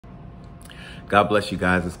God bless you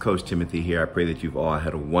guys. It's Coach Timothy here. I pray that you've all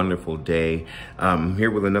had a wonderful day. I'm here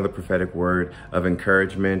with another prophetic word of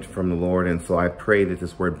encouragement from the Lord. And so I pray that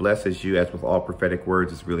this word blesses you. As with all prophetic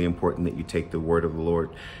words, it's really important that you take the word of the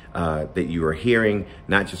Lord that you are hearing,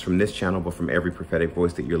 not just from this channel, but from every prophetic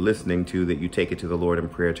voice that you're listening to, that you take it to the Lord in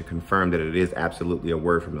prayer to confirm that it is absolutely a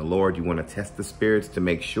word from the Lord. You want to test the spirits to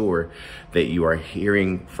make sure that you are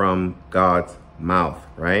hearing from God's mouth,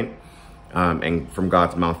 right? And from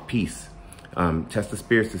God's mouthpiece. Test the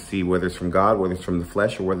spirits to see whether it's from God, whether it's from the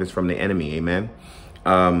flesh, or whether it's from the enemy. Amen.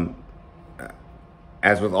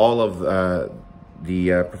 As with all of the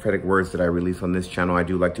prophetic words that I release on this channel, I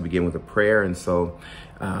do like to begin with a prayer. And so,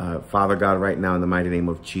 Father God, right now in the mighty name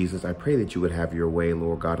of Jesus, I pray that you would have your way,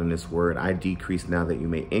 Lord God, in this word. I decrease now that you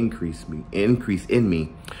may increase in me,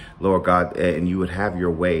 Lord God, and you would have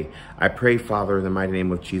your way. I pray, Father, in the mighty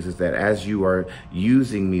name of Jesus, that as you are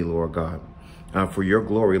using me, Lord God, for your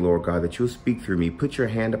glory, Lord God, that you'll speak through me. Put your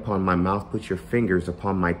hand upon my mouth, put your fingers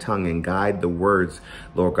upon my tongue, and guide the words,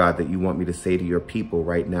 Lord God, that you want me to say to your people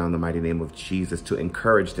right now in the mighty name of Jesus, to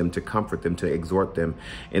encourage them, to comfort them, to exhort them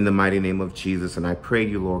in the mighty name of Jesus. And I pray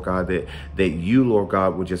you, Lord God, that you, Lord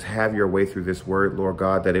God, will just have your way through this word, Lord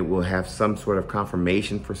God, that it will have some sort of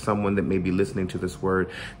confirmation for someone that may be listening to this word,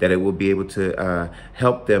 that it will be able to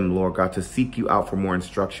help them, Lord God, to seek you out for more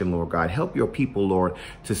instruction, Lord God. Help your people, Lord,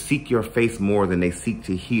 to seek your face more than they seek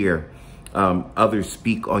to hear others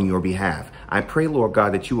speak on your behalf. I pray, Lord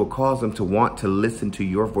God, that you will cause them to want to listen to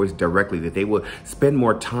your voice directly, that they will spend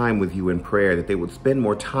more time with you in prayer, that they would spend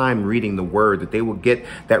more time reading the word, that they will get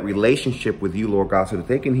that relationship with you, Lord God, so that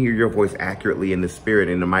they can hear your voice accurately in the spirit,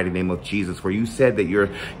 in the mighty name of Jesus. For you said that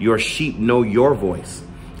your sheep know your voice,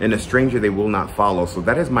 and a stranger they will not follow. So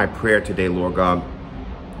that is my prayer today, Lord God,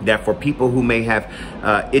 that for people who may have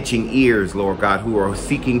itching ears, Lord God, who are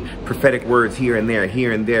seeking prophetic words here and there,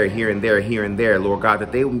 here and there, here and there, here and there, Lord God,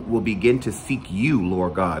 that they will begin to seek you,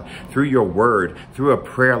 Lord God, through your word, through a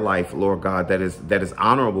prayer life, Lord God, that is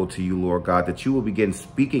honorable to you, Lord God, that you will begin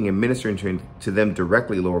speaking and ministering to them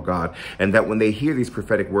directly, Lord God, and that when they hear these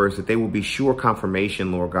prophetic words, that they will be sure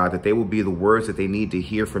confirmation, Lord God, that they will be the words that they need to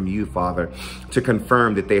hear from you, Father, to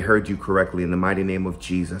confirm that they heard you correctly in the mighty name of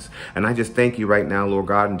Jesus. And I just thank you right now, Lord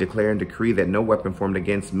God, and declare and decree that no weapon formed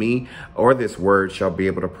against me or this word shall be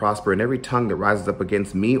able to prosper. And every tongue that rises up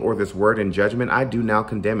against me or this word in judgment, I do now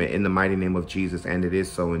condemn it in the mighty name of Jesus. And it is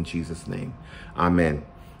so in Jesus' name. Amen.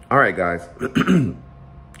 All right, guys.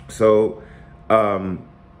 So, first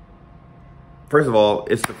of all,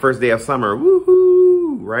 it's the first day of summer.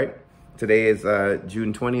 Woohoo! Right? Today is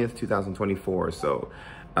June 20th, 2024. So,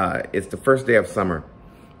 it's the first day of summer.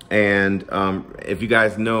 And if you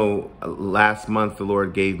guys know, last month, the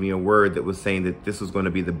Lord gave me a word that was saying that this was going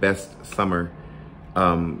to be the best summer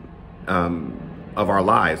of our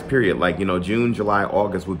lives, period. Like, you know, June, July,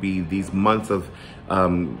 August would be these months of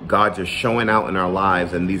God just showing out in our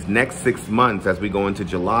lives. And these next 6 months, as we go into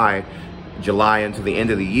July into the end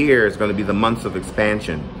of the year, is going to be the months of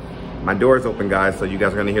expansion. My door is open, guys, so you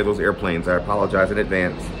guys are going to hear those airplanes. I apologize in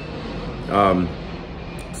advance.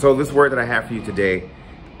 So this word that I have for you today,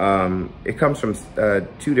 it comes from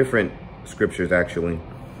two different scriptures, actually.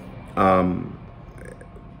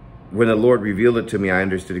 When the Lord revealed it to me, I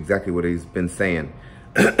understood exactly what he's been saying.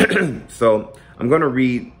 So I'm going to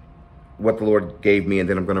read what the Lord gave me, and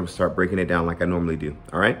then I'm going to start breaking it down like I normally do.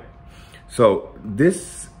 All right. So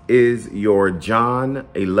this is your John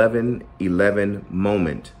 11:11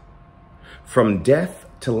 moment. From death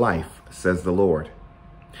to life, says the Lord.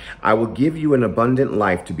 I will give you an abundant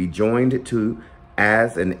life to be joined to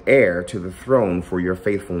as an heir to the throne for your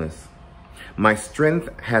faithfulness. My strength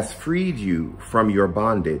has freed you from your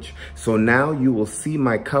bondage, so now you will see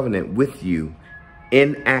my covenant with you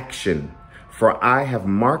in action, for I have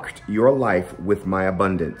marked your life with my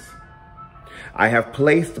abundance. I have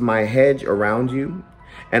placed my hedge around you,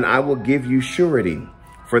 and I will give you surety,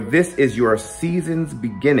 for this is your season's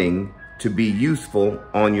beginning to be useful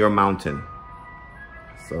on your mountain.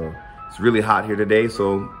 So it's really hot here today,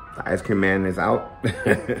 so the ice cream man is out.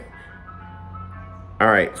 All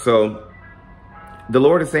right, so the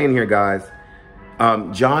Lord is saying here, guys,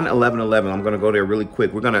 John 11:11, I'm going to go there really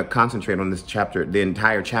quick. We're going to concentrate on this chapter, the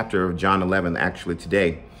entire chapter of John 11, actually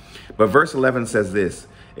today. But verse 11 says this.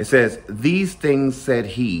 It says, these things said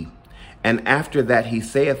he, and after that he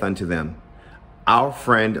saith unto them, our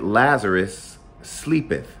friend Lazarus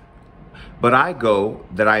sleepeth, but I go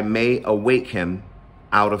that I may awake him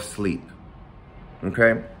out of sleep.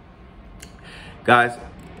 Okay? Guys,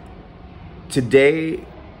 today,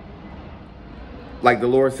 like the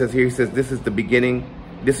Lord says here, he says, this is the beginning.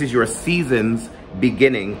 This is your season's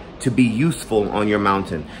beginning to be useful on your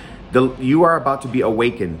mountain. You are about to be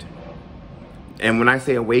awakened. And when I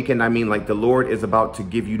say awakened, I mean like the Lord is about to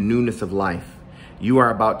give you newness of life. You are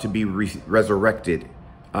about to be resurrected.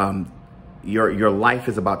 Your life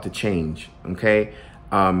is about to change. Okay.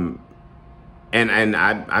 And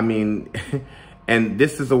I mean, and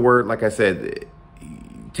this is a word, like I said,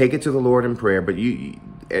 take it to the Lord in prayer, but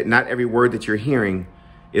not every word that you're hearing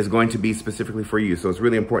is going to be specifically for you. So it's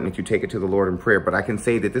really important that you take it to the Lord in prayer. But I can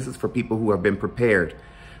say that this is for people who have been prepared,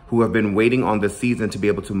 who have been waiting on the season to be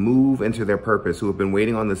able to move into their purpose, who have been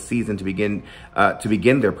waiting on the season to begin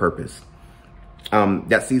their purpose.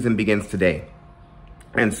 That season begins today.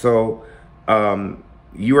 And so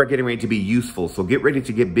you are getting ready to be useful. So get ready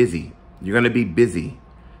to get busy. You're going to be busy.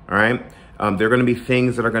 All right. There are going to be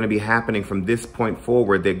things that are going to be happening from this point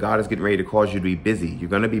forward that God is getting ready to cause you to be busy. You're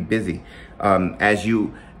going to be busy as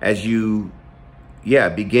you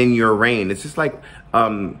begin your reign. It's just like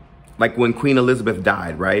when Queen Elizabeth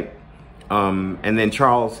died, right? And then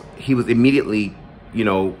Charles, he was immediately,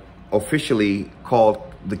 officially called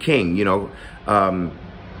the king,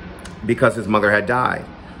 because his mother had died.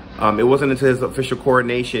 It wasn't until his official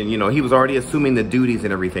coronation, he was already assuming the duties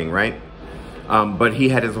and everything, right? But he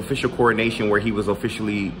had his official coronation where he was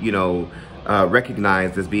officially,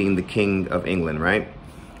 recognized as being the King of England, right?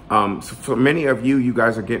 So for many of you, you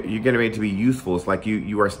guys you're getting ready to be useful. It's like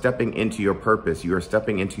you are stepping into your purpose. You are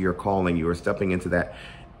stepping into your calling. You are stepping into that.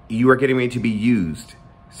 You are getting ready to be used.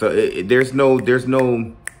 So there's no,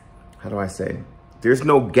 how do I say? There's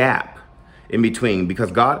no gap in between,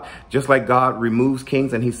 because God, just like God removes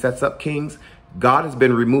kings and he sets up kings, God has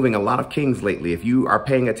been removing a lot of kings lately. If you are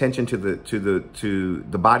paying attention to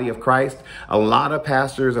the body of Christ, a lot of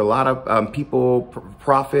pastors, a lot of people,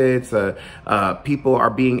 prophets, people are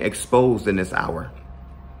being exposed in this hour,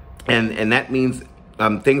 and that means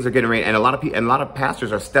things are getting ready, and a lot of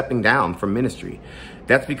pastors are stepping down from ministry.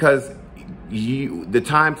 That's because the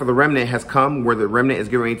time for the remnant has come, where the remnant is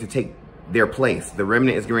getting ready to take their place. The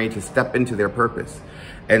remnant is getting ready to step into their purpose,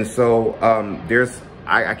 and so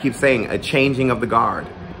I keep saying a changing of the guard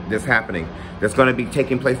that's happening. That's going to be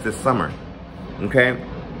taking place this summer. Okay.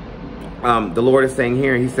 The Lord is saying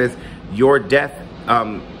here, he says, your death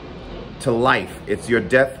to life. It's your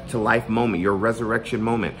death to life moment, your resurrection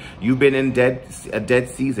moment. You've been in a dead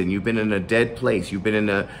season. You've been in a dead place. You've been in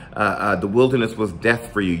the wilderness was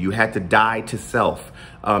death for you. You had to die to self.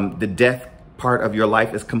 The death part of your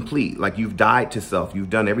life is complete. Like, you've died to self. You've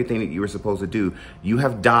done everything that you were supposed to do. You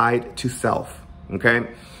have died to self. Okay.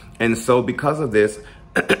 And so because of this,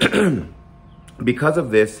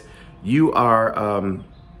 you are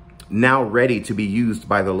now ready to be used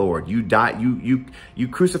by the Lord. You died, you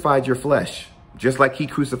crucified your flesh, just like he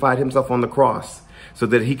crucified himself on the cross, so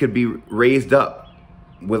that he could be raised up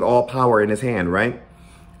with all power in his hand, right?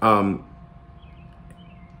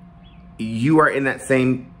 You are in that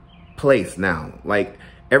same place now. Like,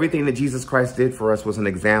 everything that Jesus Christ did for us was an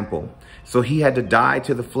example. So he had to die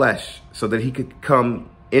to the flesh so that he could come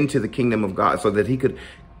into the kingdom of God, so that he could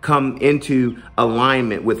come into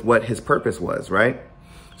alignment with what his purpose was, right?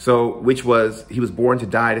 So, which was, he was born to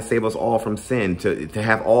die to save us all from sin, to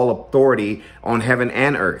have all authority on heaven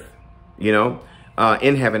and earth,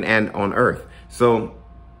 in heaven and on earth. So,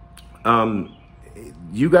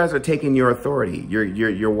 you guys are taking your authority.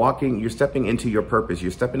 You're stepping into your purpose.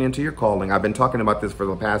 You're stepping into your calling. I've been talking about this for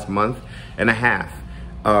the past month and a half.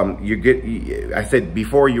 I said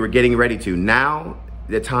before, you were getting ready to. Now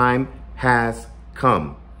the time has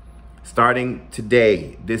come. Starting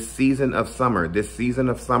today, this season of summer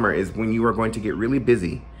is when you are going to get really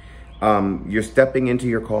busy. You're stepping into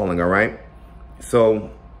your calling. All right.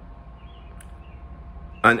 So,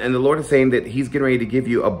 and the Lord is saying that he's getting ready to give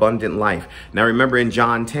you abundant life. Now, remember in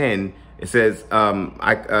John 10, it says, John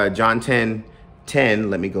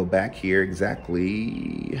 10:10, let me go back here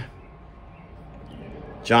exactly.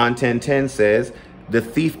 John 10:10 says, the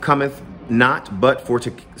thief cometh not but for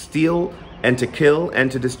to steal and to kill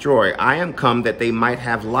and to destroy. I am come that they might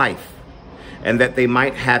have life, and that they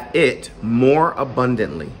might have it more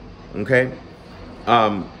abundantly. Okay.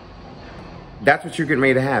 That's what you're getting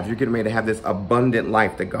ready to have. You're getting ready to have this abundant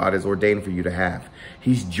life that God has ordained for you to have.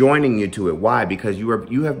 He's joining you to it. Why? Because you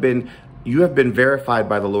have been verified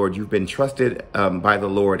by the Lord. You've been trusted by the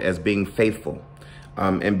Lord as being faithful.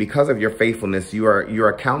 And because of your faithfulness, you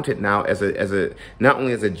are counted now as not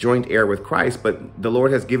only as a joint heir with Christ, but the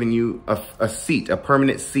Lord has given you a seat, a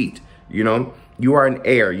permanent seat. You are an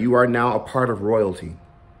heir. You are now a part of royalty.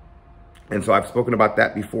 And so I've spoken about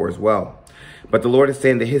that before as well. But the Lord is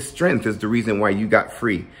saying that his strength is the reason why you got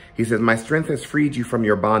free. He says, my strength has freed you from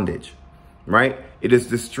your bondage, right? It is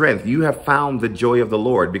the strength. You have found the joy of the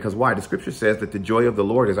Lord, because why? The scripture says that the joy of the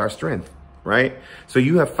Lord is our strength, right? So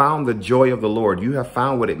you have found the joy of the Lord. You have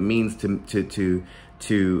found what it means to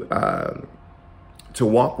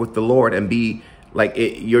walk with the Lord and be like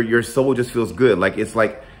it, your soul just feels good. Like it's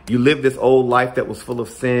like you lived this old life that was full of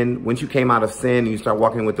sin. Once you came out of sin and you start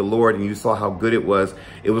walking with the Lord and you saw how good it was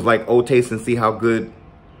like, oh, taste and see how good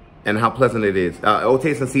and how pleasant it is. Oh,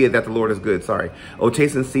 taste and see that the Lord is good. Sorry. Oh,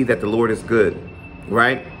 taste and see that the Lord is good.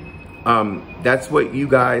 Right? That's what you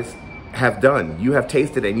guys have done. You have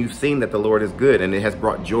tasted and you've seen that the Lord is good, and it has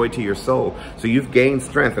brought joy to your soul. So you've gained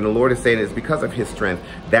strength, and the Lord is saying it's because of his strength,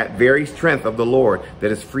 that very strength of the Lord, that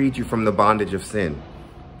has freed you from the bondage of sin.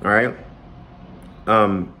 All right.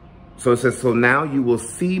 So it says, so now you will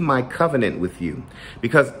see my covenant with you.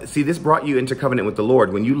 Because see, this brought you into covenant with the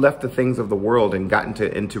Lord. When you left the things of the world and got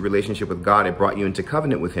into relationship with God, it brought you into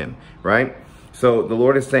covenant with him, right? So the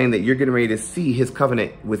Lord is saying that you're getting ready to see his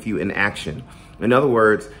covenant with you in action. In other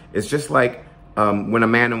words, it's just like when a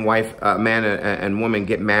man and wife, man and woman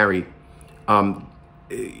get married,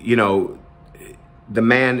 you know, the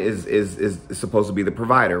man is supposed to be the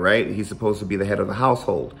provider, right? He's supposed to be the head of the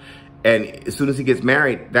household. And as soon as he gets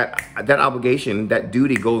married, that obligation, that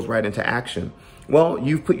duty goes right into action. Well,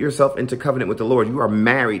 you've put yourself into covenant with the Lord. You are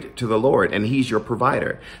married to the Lord, and he's your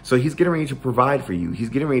provider. So he's getting ready to provide for you. He's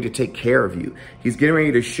getting ready to take care of you. He's getting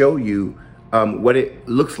ready to show you what it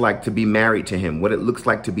looks like to be married to him, what it looks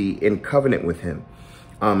like to be in covenant with him.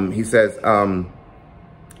 He says,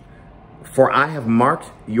 for I have marked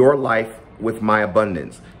your life with my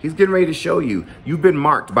abundance. He's getting ready to show you, you've been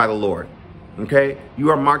marked by the Lord. Okay, you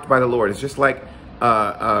are marked by the Lord. It's just like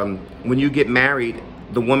when you get married,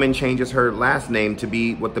 the woman changes her last name to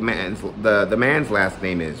be what the man's last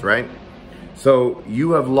name is, right? So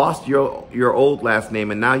you have lost your old last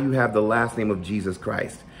name, and now you have the last name of Jesus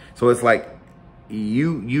Christ. So it's like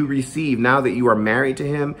you receive, now that you are married to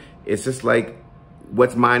him, it's just like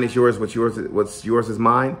what's mine is yours, what's yours is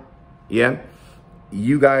mine. Yeah,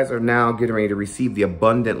 you guys are now getting ready to receive the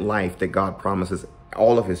abundant life that God promises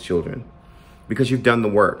all of his children, because you've done the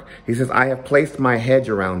work. He says, I have placed my hedge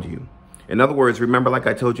around you. In other words, remember, like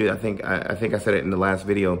I told you, I think I said it in the last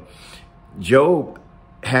video, Job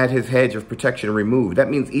had his hedge of protection removed. That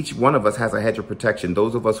means each one of us has a hedge of protection.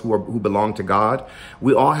 Those of us who belong to God,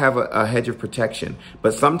 we all have a hedge of protection.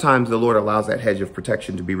 But sometimes the Lord allows that hedge of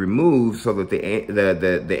protection to be removed so that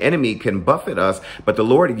the enemy can buffet us. But the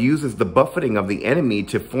Lord uses the buffeting of the enemy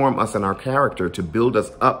to form us in our character, to build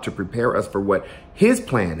us up, to prepare us for what his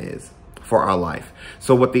plan is for our life.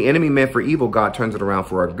 So what the enemy meant for evil, God turns it around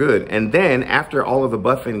for our good. And then after all of the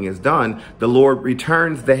buffeting is done, the Lord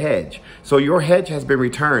returns the hedge. So your hedge has been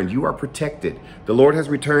returned. You are protected. The Lord has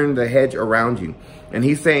returned the hedge around you. And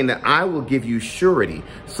he's saying that I will give you surety.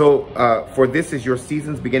 So for this is your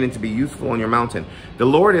seasons beginning to be useful on your mountain. The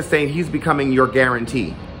Lord is saying he's becoming your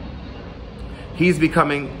guarantee. He's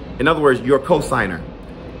becoming, in other words, your cosigner.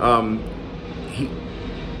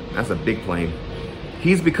 That's a big plane.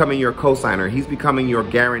 He's becoming your cosigner. He's becoming your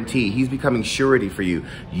guarantee. He's becoming surety for you.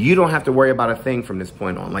 You don't have to worry about a thing from this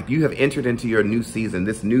point on. Like, you have entered into your new season,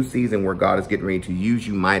 this new season where God is getting ready to use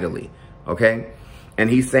you mightily. Okay. And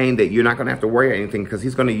he's saying that you're not going to have to worry about anything, because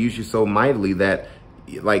he's going to use you so mightily that,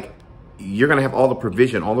 like, you're going to have all the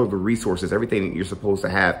provision, all of the resources, everything that you're supposed to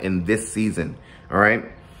have in this season. All right.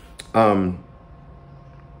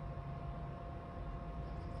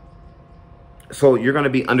 So you're going to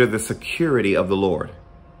be under the security of the Lord.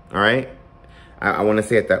 All right. I want to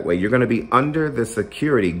say it that way. You're going to be under the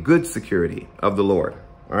security, good security of the Lord.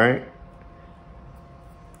 All right.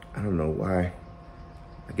 I don't know why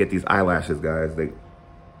I get these eyelashes, guys.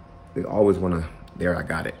 They always want to. There, I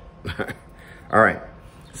got it. All right.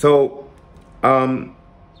 So I'm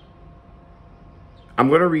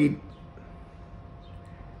going to read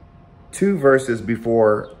 2 verses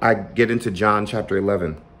before I get into John chapter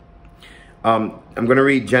 11. I'm going to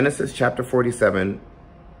read Genesis chapter 47,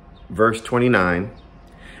 verse 29.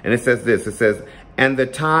 And it says this. It says, and the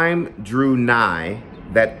time drew nigh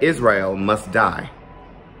that Israel must die.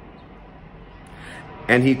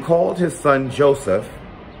 And he called his son Joseph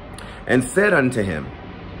and said unto him,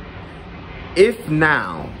 if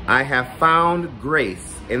now I have found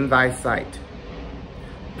grace in thy sight,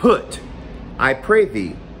 put, I pray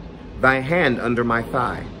thee, thy hand under my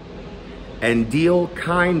thigh, and deal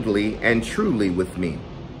kindly and truly with me.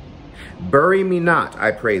 Bury me not, I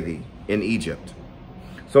pray thee, in Egypt.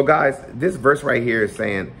 So guys, this verse right here is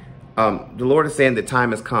saying, the Lord is saying that time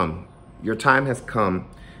has come. Your time has come,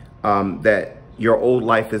 that your old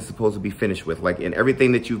life is supposed to be finished with. Like, and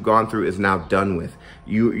everything that you've gone through is now done with.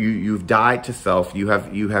 You've died to self. You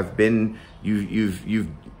have been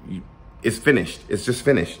It's finished. It's just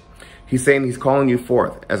finished. He's saying he's calling you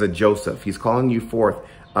forth as a Joseph. He's calling you forth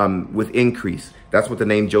with increase. That's what the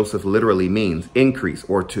name Joseph literally means, increase,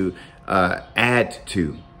 or to add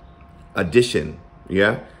to, addition.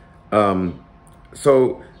 Yeah.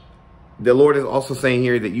 So the Lord is also saying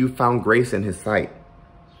here that you found grace in his sight.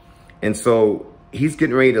 And so he's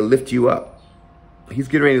getting ready to lift you up. He's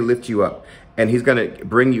getting ready to lift you up. And he's going to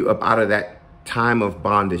bring you up out of that time of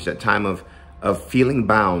bondage, that time of feeling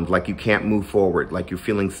bound, like you can't move forward, like you're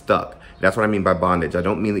feeling stuck. That's what I mean by bondage. I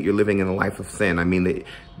don't mean that you're living in a life of sin. I mean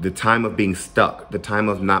the time of being stuck, the time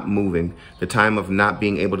of not moving, the time of not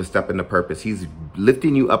being able to step into purpose. He's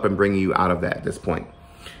lifting you up and bringing you out of that at this point.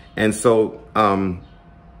 And so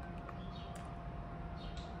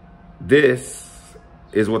this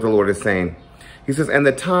is what the Lord is saying. He says, and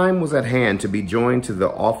the time was at hand to be joined to the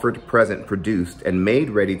offered present produced and made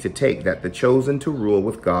ready to take, that the chosen to rule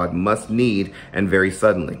with God must need, and very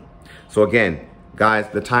suddenly. So again, guys,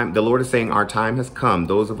 the Lord is saying our time has come.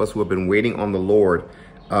 Those of us who have been waiting on the Lord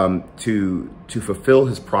to fulfill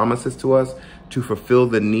his promises to us, to fulfill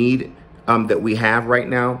the need that we have right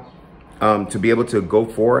now, to be able to go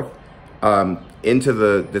forth into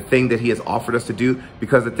the thing that he has offered us to do.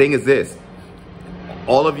 Because the thing is this,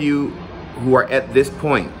 all of you who are at this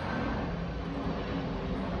point,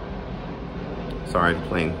 sorry, the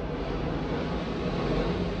plane.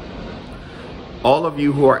 All of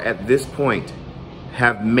you who are at this point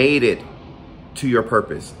have made it to your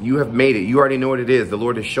purpose. You have made it. You already know what it is. The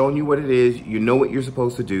Lord has shown you what it is. You know what you're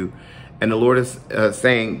supposed to do. And the Lord is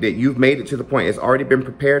saying that you've made it to the point. It's already been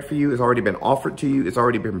prepared for you. It's already been offered to you. It's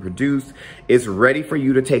already been produced. It's ready for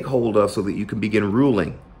you to take hold of so that you can begin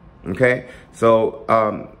ruling. Okay?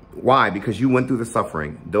 So, why? Because you went through the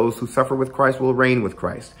suffering. Those who suffer with Christ will reign with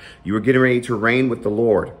Christ. You are getting ready to reign with the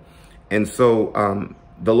Lord. And so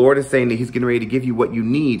the Lord is saying that he's getting ready to give you what you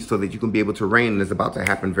need so that you can be able to reign. And it's about to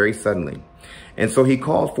happen very suddenly. And so he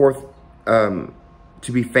called forth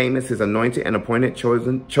to be famous, his anointed and appointed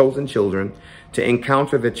chosen children, to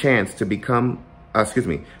encounter the chance to become,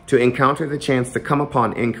 to encounter the chance to come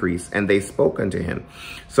upon increase. And they spoke unto him.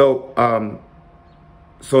 So,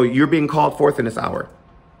 so you're being called forth in this hour.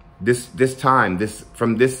 This time,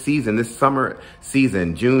 from this season, this summer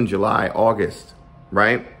season, June, July, August,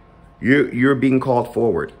 right? You're being called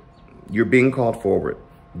forward. You're being called forward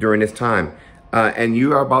during this time. And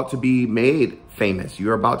you are about to be made famous.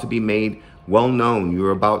 You're about to be made well known.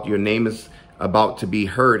 Your name is about to be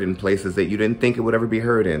heard in places that you didn't think it would ever be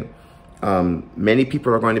heard in. Many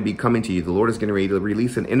people are going to be coming to you. The Lord is going to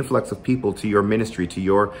release an influx of people to your ministry, to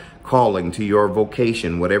your calling, to your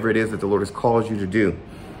vocation, whatever it is that the Lord has called you to do.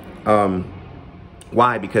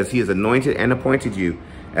 Why? Because he has anointed and appointed you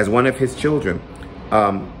as one of his children.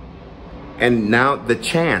 And now the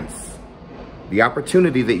chance, the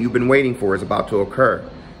opportunity that you've been waiting for is about to occur.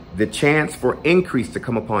 The chance for increase to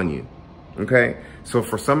come upon you. Okay. So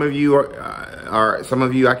for some of you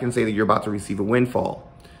I can say that you're about to receive a windfall.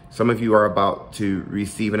 Some of you are about to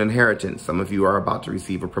receive an inheritance. Some of you are about to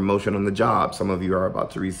receive a promotion on the job. Some of you are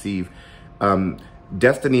about to receive,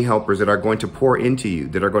 destiny helpers that are going to pour into you,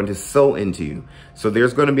 that are going to sow into you. So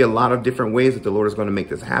there's going to be a lot of different ways that the Lord is going to make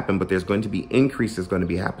this happen, but there's going to be increase that's going to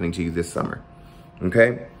be happening to you this summer.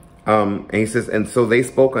 Okay. And he says, and so they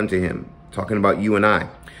spoke unto him, talking about you and I.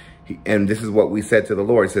 And this is what we said to the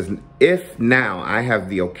Lord. It says, if now I have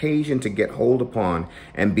the occasion to get hold upon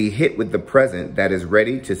and be hit with the present that is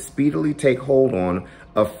ready to speedily take hold on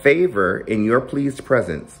of favor in your pleased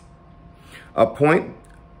presence, appoint.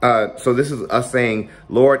 So this is us saying,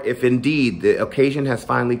 Lord, if indeed the occasion has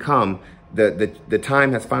finally come, the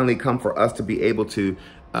time has finally come for us to be able to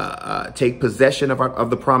take possession of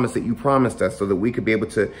the promise that you promised us, so that we could be able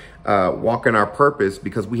to walk in our purpose,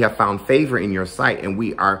 because we have found favor in your sight,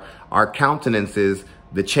 and our countenances,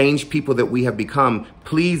 the changed people that we have become,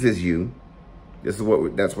 pleases you. That's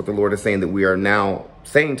what the Lord is saying, that we are now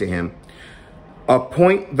saying to him.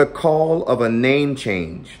 Appoint the call of a name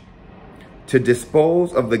change, to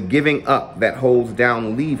dispose of the giving up that holds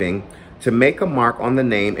down leaving, to make a mark on the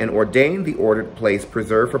name, and ordain the ordered place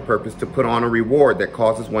preserved for purpose, to put on a reward that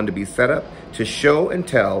causes one to be set up, to show and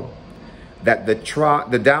tell that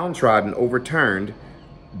the downtrodden overturned,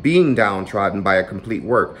 being downtrodden by a complete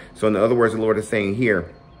work. So in other words, the Lord is saying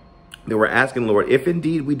here that we're asking, Lord, if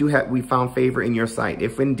indeed we found favor in your sight,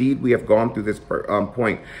 if indeed we have gone through this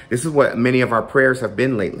point, this is what many of our prayers have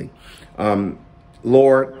been lately.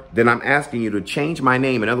 Lord, then I'm asking you to change my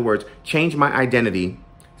name. In other words, change my identity,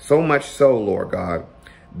 so much so, Lord God,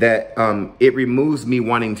 that it removes me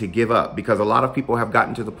wanting to give up. Because a lot of people have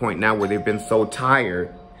gotten to the point now where they've been so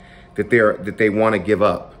tired that they want to give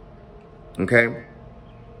up. Okay.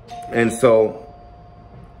 And so,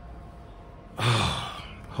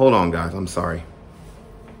 hold on, guys. I'm sorry.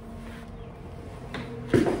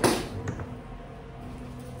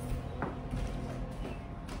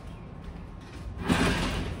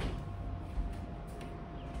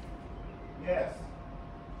 Yes.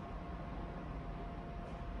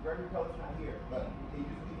 Gregory Pellet's not here, but he used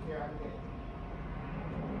to be here out here.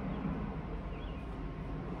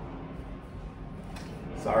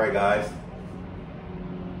 Sorry, guys.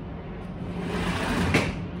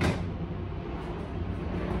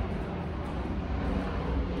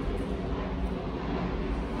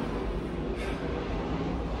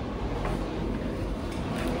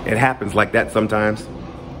 It happens like that sometimes.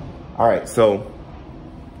 All right, so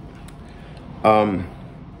now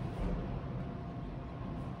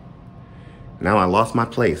I lost my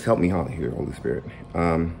place. Help me here, Holy Spirit.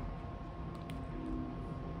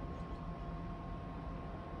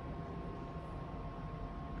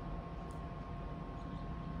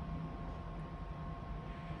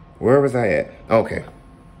 Where was I at? Okay,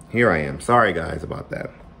 here I am. Sorry, guys, about that.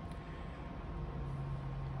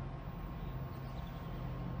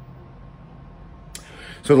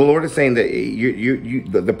 So the Lord is saying that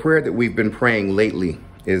the prayer that we've been praying lately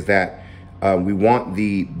is that we want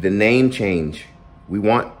the name change. We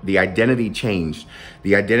want the identity changed.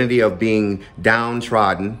 The identity of being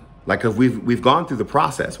downtrodden. Like, cause we've gone through the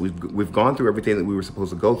process. We've gone through everything that we were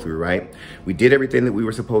supposed to go through, right? We did everything that we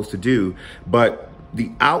were supposed to do, but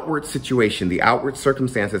the outward situation, the outward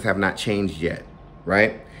circumstances have not changed yet,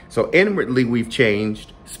 right? So inwardly we've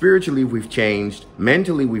changed, spiritually we've changed,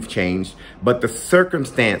 mentally we've changed, but the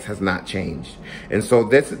circumstance has not changed. And so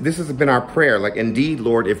this has been our prayer. Like, indeed,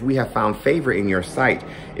 Lord, if we have found favor in your sight,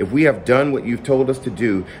 if we have done what you've told us to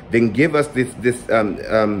do, then give us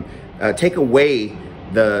take away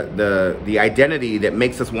the identity that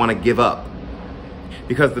makes us want to give up.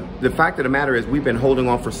 Because the fact of the matter is, we've been holding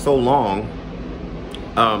on for so long.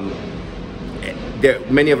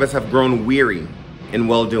 That many of us have grown weary in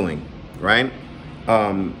well-doing, right?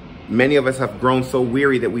 Many of us have grown so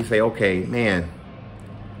weary that we say, okay, man,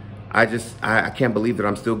 I can't believe that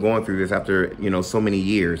I'm still going through this after, so many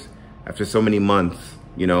years, after so many months,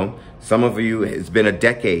 Some of you, it's been a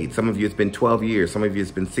decade. Some of you, it's been 12 years. Some of you,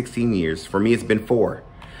 it's been 16 years. For me, it's been 4,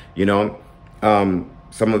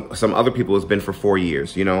 Some other people, it's been for 4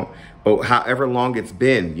 years, But however long it's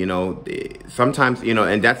been, sometimes,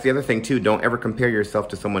 and that's the other thing too. Don't ever compare yourself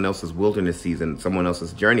to someone else's wilderness season, someone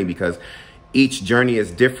else's journey, because each journey is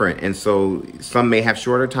different. And so some may have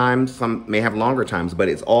shorter times, some may have longer times, but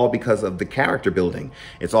it's all because of the character building.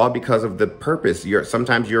 It's all because of the purpose.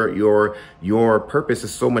 Sometimes your purpose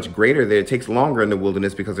is so much greater that it takes longer in the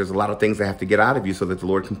wilderness, because there's a lot of things that have to get out of you so that the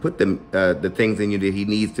Lord can put the things in you that he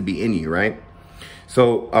needs to be in you, right?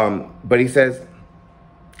 So, but he says,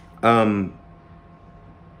 appoint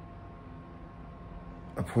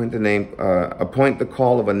the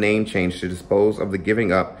call of a name change to dispose of the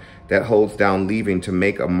giving up that holds down leaving, to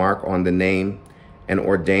make a mark on the name, and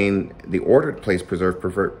ordain the ordered place preserved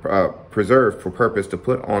for purpose, to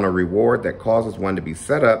put on a reward that causes one to be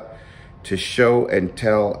set up, to show and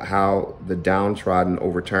tell how the downtrodden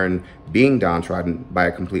overturn being downtrodden by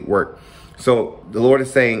a complete work. So the Lord is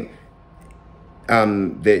saying,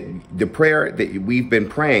 that the prayer that we've been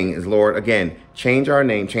praying is, Lord, again, change our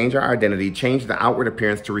name, change our identity, change the outward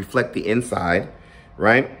appearance to reflect the inside,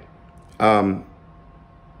 right?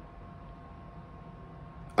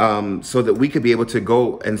 So that we could be able to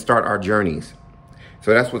go and start our journeys.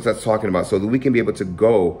 So that's what that's talking about. So that we can be able to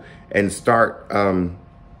go and start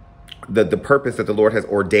the purpose that the Lord has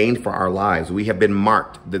ordained for our lives. We have been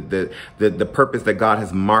marked, the purpose that God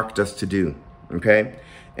has marked us to do. Okay.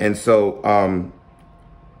 And so,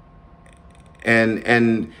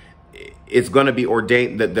 and it's going to be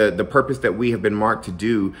ordained, the purpose that we have been marked to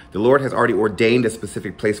do. The Lord has already ordained a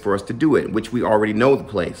specific place for us to do it, which we already know the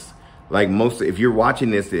place. Like if you're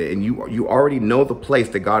watching this and you already know the place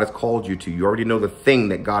that God has called you to, you already know the thing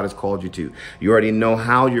that God has called you to, you already know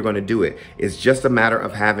how you're going to do it. It's just a matter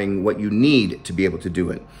of having what you need to be able to do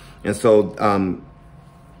it. And so,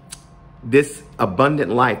 this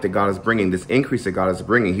abundant life that God is bringing, this increase that God is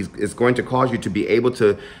bringing, is going to cause you to be able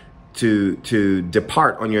to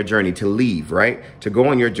depart on your journey, to leave, right? To go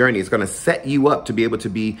on your journey. It's going to set you up to be able to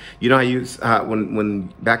be, how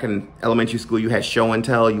when back in elementary school, you had show and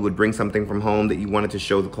tell, you would bring something from home that you wanted to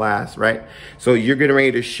show the class, right? So you're getting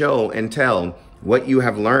ready to show and tell what you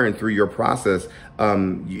have learned through your process.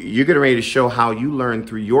 You're getting ready to show how you learned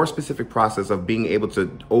through your specific process of being able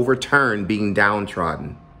to overturn being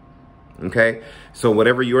downtrodden. Okay, so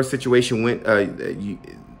whatever your situation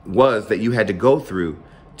was that you had to go through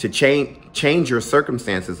to change, change your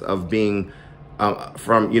circumstances of being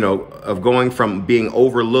of going from being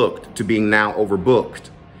overlooked to being now overbooked.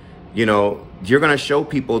 You're going to show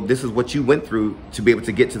people this is what you went through to be able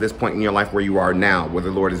to get to this point in your life where you are now, where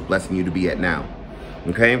the Lord is blessing you to be at now.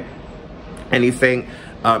 Okay. And he's saying,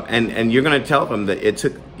 and you're going to tell them that it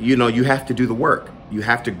took, you have to do the work. You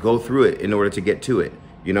have to go through it in order to get to it,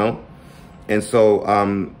 And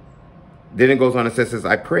so, then it goes on and says,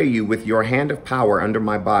 I pray you with your hand of power under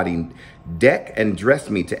my body, deck and dress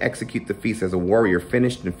me to execute the feast as a warrior,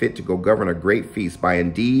 finished and fit to go govern a great feast, by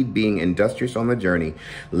indeed being industrious on the journey,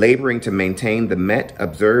 laboring to maintain the met,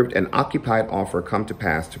 observed, and occupied offer come to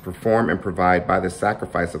pass, to perform and provide by the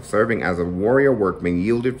sacrifice of serving as a warrior workman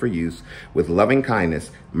yielded for use, with loving kindness,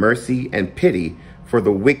 mercy, and pity for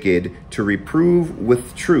the wicked, to reprove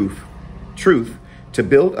with truth, to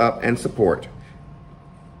build up and support.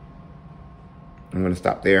 I'm going to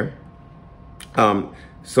stop there.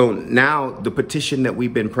 So now the petition that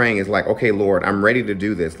we've been praying is like, okay, Lord, I'm ready to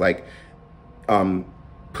do this. Like,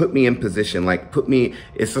 put me in position. Like,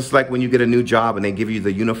 it's just like when you get a new job and they give you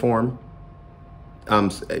the uniform,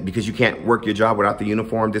 because you can't work your job without the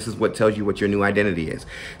uniform. This is what tells you what your new identity is.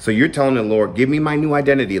 So you're telling the Lord, give me my new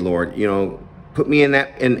identity, Lord, put me in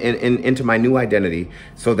that, into my new identity,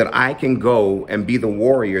 so that I can go and be the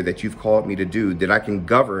warrior that you've called me to do, that I can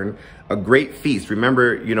govern a great feast.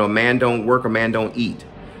 Remember, man don't work or man don't eat.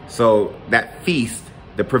 So that feast,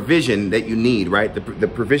 the provision that you need, right? The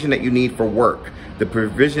provision that you need for work, the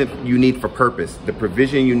provision you need for purpose, the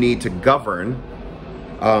provision you need to govern,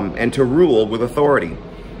 and to rule with authority,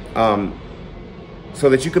 so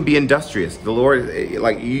that you can be industrious. The Lord,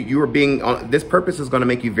 like you are being, this purpose is going to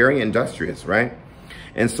make you very industrious, right?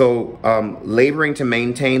 And so, laboring to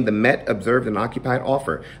maintain the met, observed, and occupied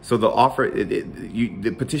offer. So the offer,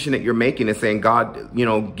 the petition that you're making is saying, God,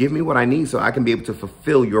 give me what I need so I can be able to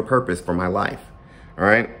fulfill your purpose for my life. All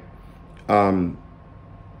right. And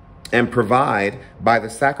provide by the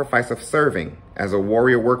sacrifice of serving as a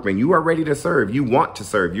warrior workman. You are ready to serve. You want to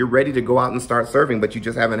serve. You're ready to go out and start serving, but you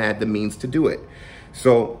just haven't had the means to do it.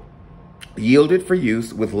 So yielded for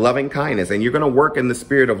use with loving kindness. And you're going to work in the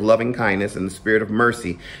spirit of loving kindness and the spirit of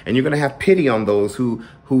mercy. And you're going to have pity on those who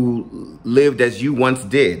lived as you once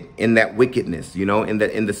did in that wickedness, in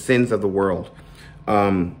the sins of the world.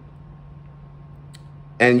 And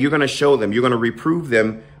you're going to show them, you're going to reprove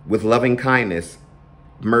them with loving kindness,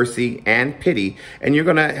 mercy, and pity. And you're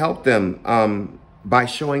going to help them by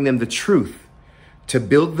showing them the truth, to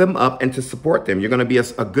build them up and to support them. You're going to be a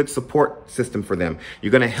good support system for them.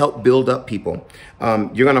 You're going to help build up people.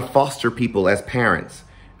 You're going to foster people as parents.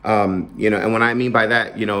 And when I mean by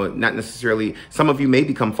that, not necessarily, some of you may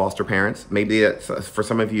become foster parents. Maybe for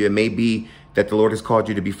some of you, it may be that the Lord has called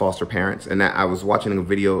you to be foster parents. And I was watching a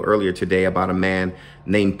video earlier today about a man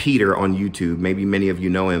named Peter on YouTube. Maybe many of you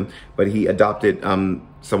know him, but he adopted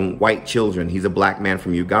some white children. He's a black man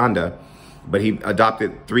from Uganda, but he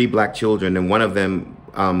adopted 3 black children. And one of them,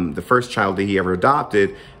 the first child that he ever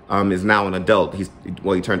adopted, is now an adult. He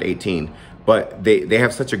turned 18. But they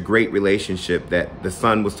have such a great relationship that the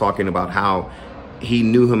son was talking about how he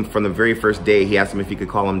knew him from the very first day. He asked him if he could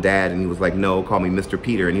call him dad, and he was like, no, call me Mr.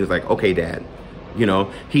 Peter. And he was like, okay, dad.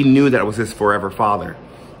 He knew that it was his forever father.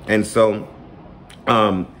 And so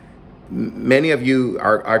many of you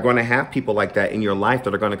are going to have people like that in your life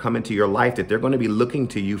that are going to come into your life, that they're going to be looking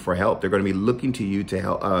to you for help. They're going to be looking to you to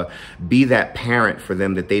help be that parent for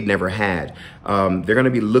them that they'd never had. They're going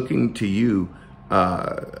to be looking to you.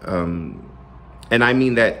 And I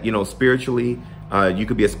mean that, spiritually, you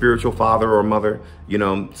could be a spiritual father or mother,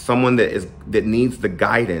 someone that needs the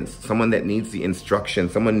guidance, someone that needs the instruction,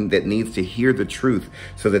 someone that needs to hear the truth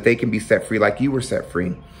so that they can be set free like you were set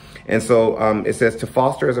free. And so it says to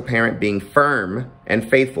foster as a parent, being firm and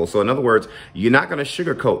faithful. So in other words, you're not going to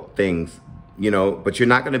sugarcoat things, but you're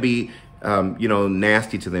not going to be,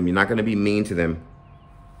 nasty to them. You're not going to be mean to them.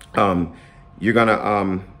 You're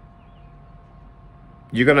going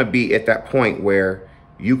to be at that point where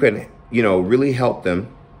you can, really help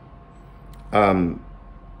them, and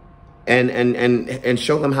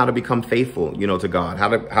show them how to become faithful, to God,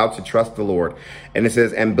 how to trust the Lord. And it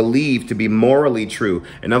says, and believe to be morally true.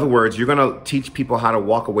 In other words, you're going to teach people how to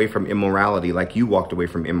walk away from immorality like you walked away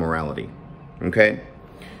from immorality. Okay.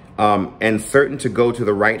 And certain to go to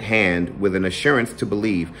the right hand with an assurance to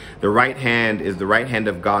believe. The right hand is the right hand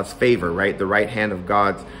of God's favor, right? The right hand of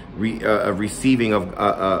God's receiving of,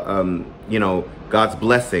 God's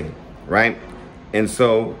blessing, right? And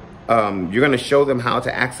so you're going to show them how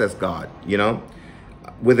to access God,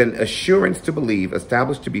 with an assurance to believe,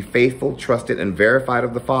 established to be faithful, trusted, and verified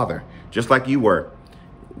of the Father, just like you were.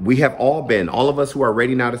 We have all of us who are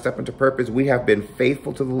ready now to step into purpose, we have been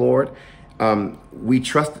faithful to the Lord. We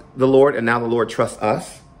trust the Lord, and now the Lord trusts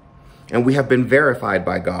us. And we have been verified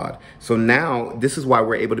by God. So now this is why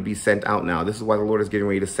we're able to be sent out now. This is why the Lord is getting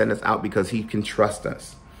ready to send us out, because he can trust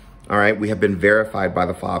us. All right. We have been verified by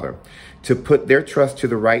the Father to put their trust to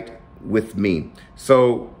the right with me.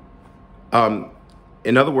 So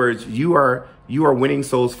in other words, you are winning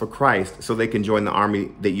souls for Christ so they can join the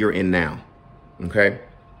army that you're in now. OK.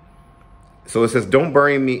 So it says, don't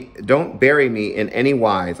bury me in any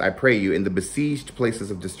wise, I pray you, in the besieged places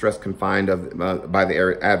of distress confined by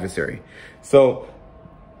the adversary. So,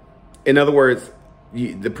 in other words,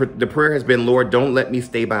 the prayer has been, Lord, don't let me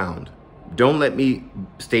stay bound. Don't let me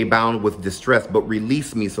stay bound with distress, but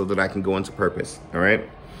release me so that I can go into purpose. All right.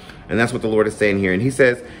 And that's what the Lord is saying here. And he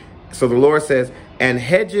says, so the Lord says, and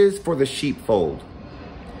hedges for the sheepfold,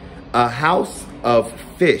 a house of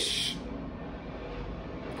fish.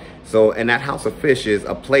 So, and that house of fish is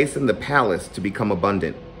a place in the palace to become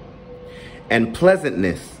abundant, and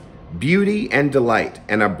pleasantness, beauty and delight,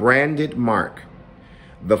 and a branded mark.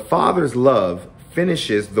 The Father's love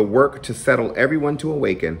finishes the work to settle everyone to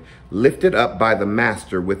awaken, lifted up by the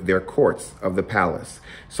Master with their courts of the palace.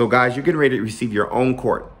 So guys, you're getting ready to receive your own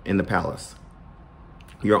court in the palace.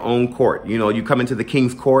 Your own court. You know, you come into the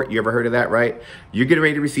king's court. You ever heard of that, right? You're getting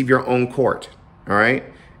ready to receive your own court. All right.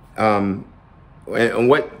 And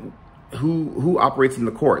who operates in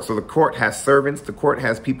the court? So the court has servants. The court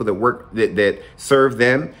has people that work, that serve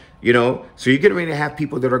them, you know. So you're getting ready to have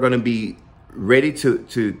people that are going to be ready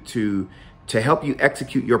to help you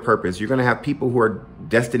execute your purpose. You're going to have people who are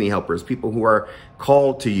destiny helpers, people who are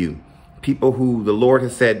called to you, people who the Lord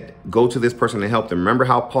has said, go to this person and help them. Remember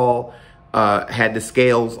how Paul had the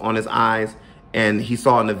scales on his eyes, and he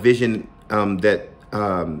saw in a vision that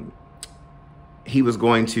he was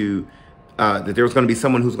going to, that there was going to be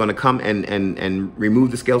someone who's going to come and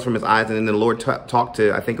remove the scales from his eyes. And then the Lord talked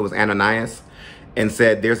to, I think it was Ananias, and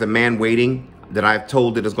said, there's a man waiting that I've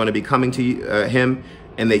told that is going to be coming to him,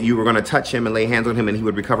 and that you were going to touch him and lay hands on him and he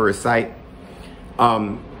would recover his sight.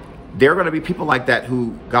 There are going to be people like that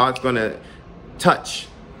who God's going to touch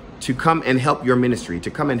to come and help your ministry,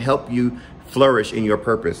 to come and help you flourish in your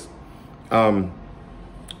purpose. And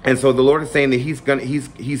so the Lord is saying that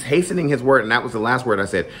he's hastening his word. And that was the last word I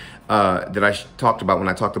said that I talked about when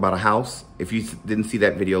I talked about a house. If you didn't see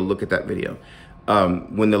that video, look at that video.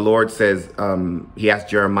 When the Lord says, he asked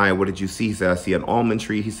Jeremiah, what did you see? He said, I see an almond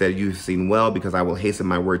tree. He said, you've seen well, because I will hasten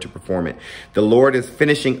my word to perform it. The Lord is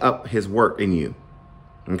finishing up his work in you.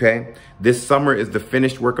 Okay. This summer is the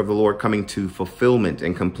finished work of the Lord coming to fulfillment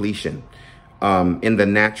and completion. In the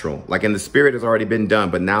natural, like in the spirit has already been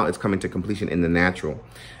done, but now it's coming to completion in the natural.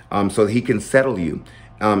 So that he can settle you.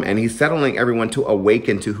 And he's settling everyone to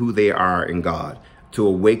awaken to who they are in God, to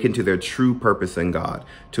awaken to their true purpose in God,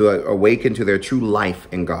 to awaken to their true life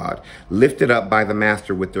in God, lifted up by the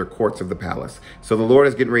Master with their courts of the palace. So the Lord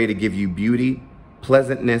is getting ready to give you beauty,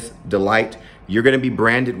 pleasantness, delight. You're going to be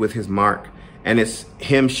branded with his mark, and it's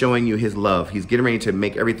him showing you his love. He's getting ready to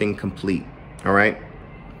make everything complete. All right.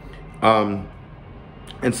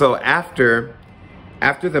 And so after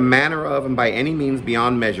the manner of and by any means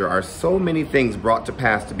beyond measure are so many things brought to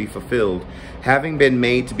pass to be fulfilled, having been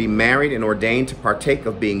made to be married and ordained to partake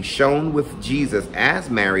of being shown with Jesus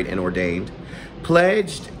as married and ordained,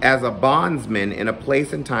 pledged as a bondsman in a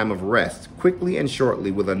place and time of rest, quickly and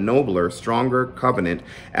shortly with a nobler, stronger covenant,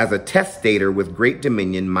 as a testator with great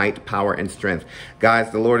dominion, might, power, and strength.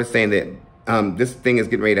 Guys, the Lord is saying that this thing is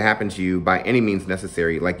getting ready to happen to you by any means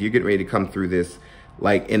necessary. Like, you're getting ready to come through this,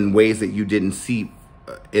 like, in ways that you didn't see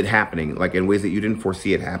it happening, like in ways that you didn't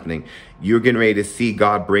foresee it happening. You're getting ready to see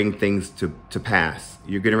God bring things to pass.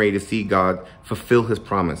 You're getting ready to see God fulfill his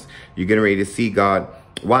promise. You're getting ready to see God.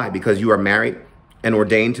 Why? Because you are married and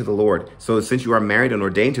ordained to the Lord. So since you are married and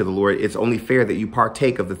ordained to the Lord, it's only fair that you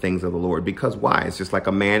partake of the things of the Lord. Because why? It's just like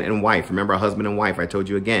a man and wife. Remember, a husband and wife. I told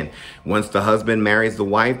you again, once the husband marries the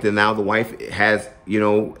wife, then now the wife has, you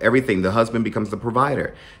know, everything. The husband becomes the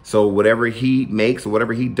provider. So whatever he makes,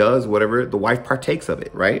 whatever he does, whatever, the wife partakes of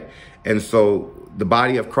it, right? And so the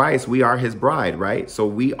body of Christ, we are his bride, right? So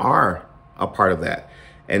we are a part of that.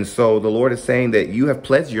 And so the Lord is saying that you have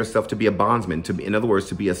pledged yourself to be a bondsman, to be, in other words,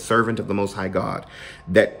 to be a servant of the Most High God,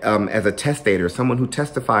 that as a testator, someone who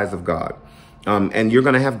testifies of God, and you're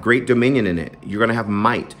going to have great dominion in it. You're going to have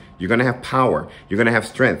might. You're going to have power. You're going to have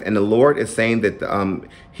strength. And the Lord is saying that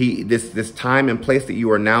this time and place that you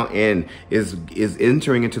are now in is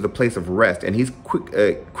entering into the place of rest. And he's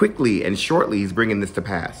quickly and shortly, he's bringing this to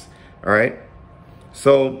pass. All right.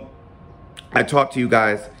 So I talked to you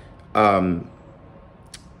guys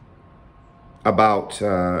about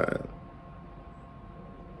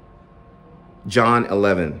John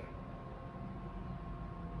 11.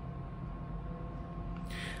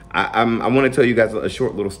 I want to tell you guys a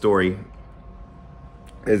short little story.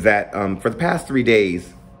 Is that for the past 3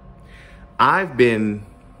 days, I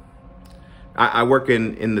work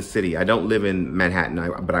in the city. I don't live in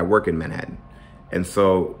Manhattan, but I work in Manhattan. And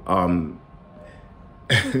so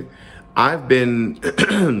I've been,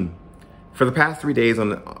 for the past 3 days,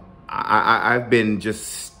 I've been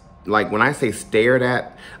just, like, when I say stared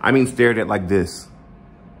at, I mean stared at like this.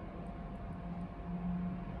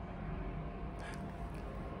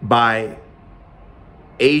 By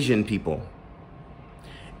Asian people.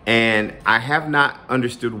 And I have not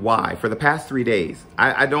understood why for the past 3 days.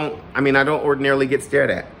 I don't ordinarily get stared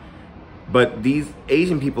at, but these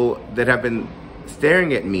Asian people that have been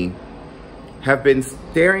staring at me have been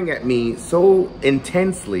staring at me so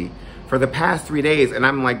intensely for the past 3 days. And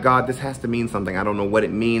I'm like, God, this has to mean something. I don't know what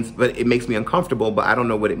it means, but it makes me uncomfortable, but I don't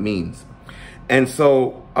know what it means. And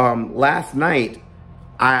so last night,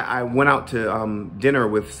 I went out to dinner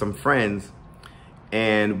with some friends,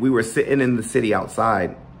 and we were sitting in the city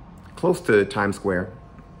outside, close to Times Square.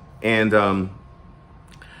 And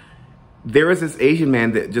there was this Asian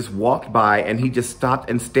man that just walked by, and he just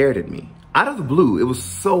stopped and stared at me. Out of the blue. It was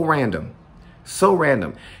so random. So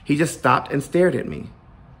random. He just stopped and stared at me.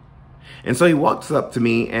 And so he walks up to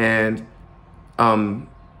me, and well,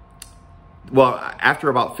 after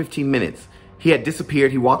about 15 minutes, he had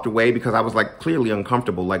disappeared. He walked away because I was like clearly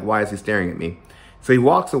uncomfortable. Like, why is he staring at me? So he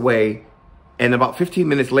walks away, and about 15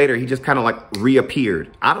 minutes later, he just kind of like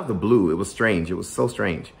reappeared out of the blue. It was strange. It was so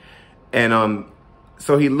strange. And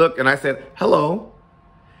so he looked, and I said, hello.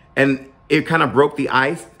 And it kind of broke the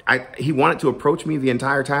ice. He wanted to approach me the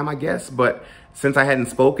entire time, I guess. But since I hadn't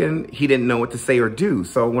spoken, he didn't know what to say or do.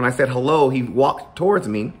 So when I said hello, he walked towards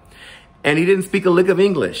me, and he didn't speak a lick of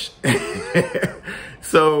English.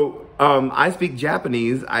 So I speak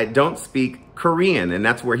Japanese. I don't speak Korean, and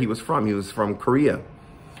that's where he was from. He was from Korea.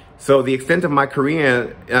 So the extent of my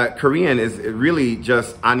Korean is really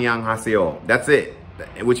just 안녕하세요. That's it,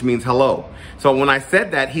 which means hello. So when I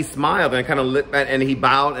said that, he smiled and kind of lit that, and he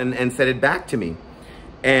bowed and said it back to me.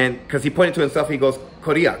 And because he pointed to himself, he goes,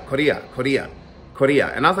 Korea, Korea, Korea,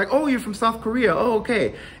 Korea. And I was like, oh, you're from South Korea. Oh,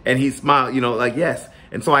 okay. And he smiled, like, yes.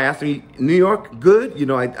 And so I asked him, New York, good?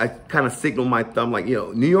 I kind of signaled my thumb like,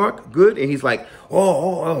 New York, good? And he's like,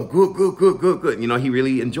 oh, good. He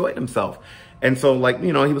really enjoyed himself. And so, like,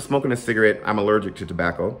 he was smoking a cigarette. I'm allergic to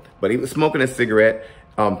tobacco, but he was smoking a cigarette.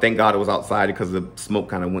 Thank God it was outside because the smoke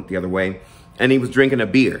kind of went the other way. And he was drinking a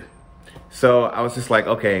beer. So I was just like,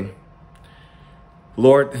 okay,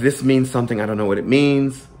 Lord, this means something. I don't know what it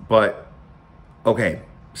means, but okay.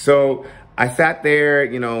 So I sat there,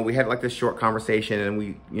 we had like this short conversation,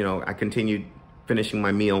 and I continued finishing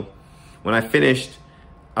my meal. When I finished,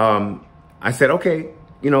 I said, okay,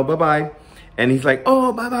 bye-bye. And he's like,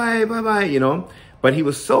 oh, bye-bye, But he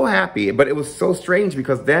was so happy. But it was so strange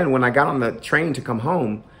because then when I got on the train to come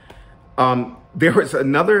home, there was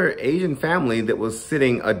another Asian family that was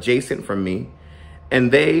sitting adjacent from me.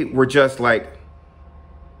 And they were just like,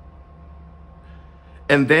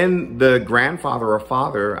 and then the grandfather or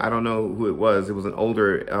father, I don't know who it was an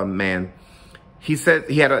older man. He said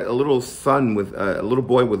he had a little son with a little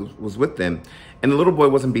boy was with them, and the little boy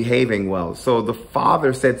wasn't behaving well. So the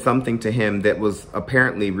father said something to him that was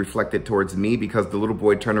apparently reflected towards me, because the little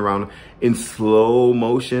boy turned around in slow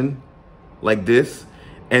motion like this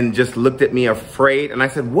and just looked at me afraid. And I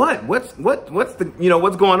said, what's the,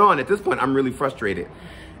 what's going on? At this point, I'm really frustrated.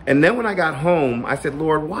 And then when I got home, I said,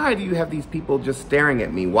 Lord, why do you have these people just staring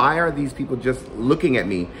at me? Why are these people just looking at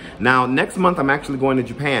me? Now, next month, I'm actually going to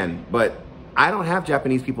Japan, but I don't have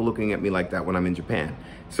Japanese people looking at me like that when I'm in Japan.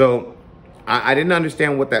 So I didn't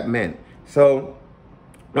understand what that meant. So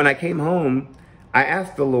when I came home, I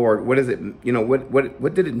asked the Lord, what is it?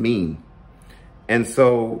 What did it mean? And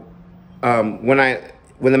so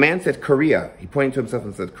when the man said Korea, he pointed to himself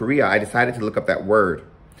and said Korea, I decided to look up that word.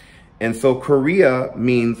 And so Korea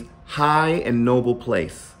means high and noble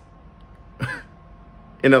place.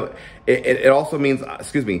 It also means,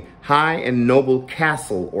 high and noble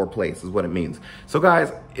castle or place is what it means. So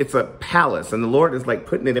guys, it's a palace, and the Lord is like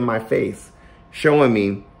putting it in my face, showing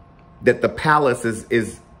me that the palace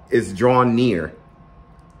is drawn near.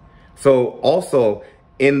 So also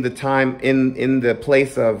in the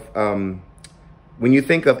place of, when you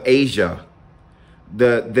think of Asia,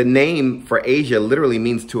 the name for Asia literally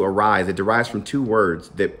means to arise. It derives from two words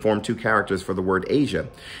that form two characters for the word Asia.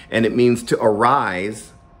 And it means to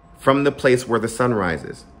arise from the place where the sun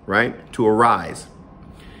rises, right? To arise.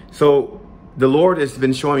 So the Lord has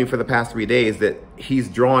been showing me for the past 3 days that he's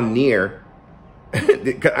drawn near.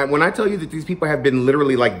 When I tell you that these people have been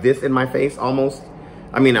literally like this in my face, almost,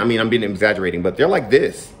 I mean, I'm being exaggerating, but they're like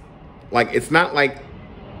this. Like, it's not like,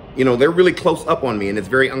 you know, they're really close up on me, and it's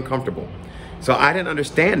very uncomfortable. So I didn't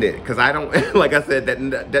understand it, because I don't, like I said,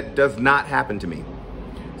 that does not happen to me.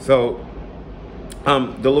 So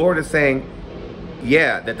the Lord is saying,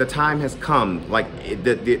 yeah, that the time has come, like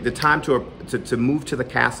the time to move to the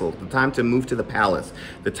castle, the time to move to the palace,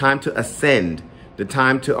 the time to ascend, the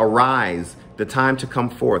time to arise, the time to come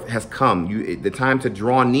forth has come. The time to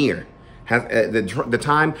draw near, has the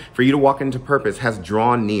time for you to walk into purpose has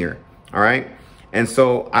drawn near. All right. And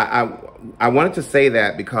so I wanted to say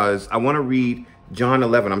that because I want to read John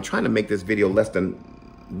 11. I'm trying to make this video less than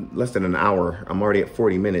an hour. I'm already at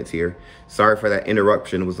 40 minutes here. Sorry for that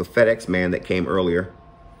interruption. It was the FedEx man that came earlier.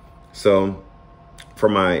 So for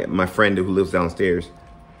my friend who lives downstairs.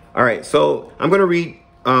 All right. So I'm going to read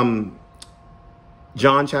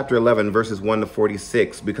John chapter 11, verses 1 to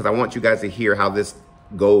 46, because I want you guys to hear how this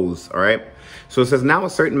goes. All right. So it says, now a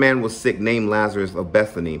certain man was sick named Lazarus of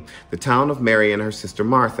Bethany, the town of Mary and her sister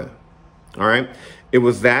Martha. All right. It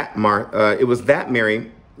was that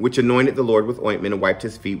Mary which anointed the Lord with ointment and wiped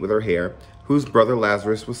his feet with her hair, whose brother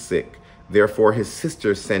Lazarus was sick. Therefore his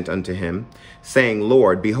sister sent unto him, saying,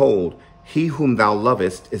 Lord, behold, he whom thou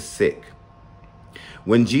lovest is sick.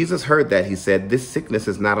 When Jesus heard that, he said, this sickness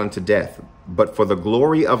is not unto death, but for the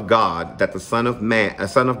glory of God, that the Son of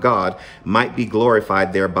God might be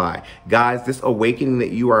glorified thereby. Guys, this awakening that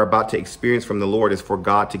you are about to experience from the Lord is for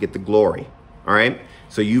God to get the glory. All right.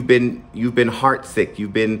 So you've been heart sick.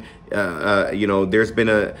 You've been, you know, there's been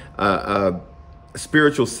a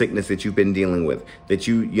spiritual sickness that you've been dealing with, that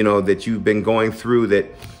you've been going through, that,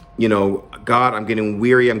 you know, God, I'm getting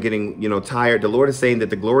weary. I'm getting, tired. The Lord is saying that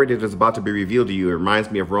the glory that is about to be revealed to you, it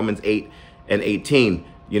reminds me of Romans 8:18.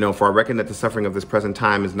 For I reckon that the suffering of this present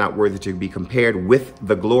time is not worthy to be compared with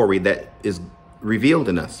the glory that is revealed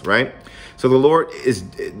in us. Right. So the Lord is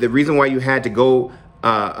the reason why you had to go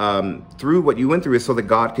through what you went through is so that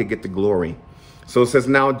God could get the glory. So it says,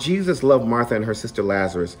 now Jesus loved Martha and her sister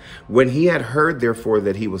Lazarus. When he had heard, therefore,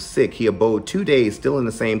 that he was sick, he abode 2 days still in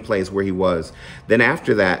the same place where he was. Then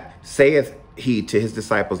after that saith he to his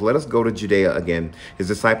disciples, let us go to Judea again. His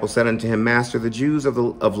disciples said unto him, Master, the Jews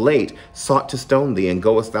of late sought to stone thee, and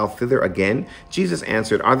goest thou thither again? Jesus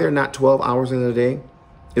answered, are there not 12 hours in the day?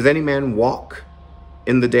 Is any man walk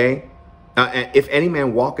in the day? If any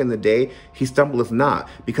man walk in the day, he stumbleth not,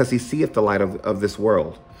 because he seeth the light of this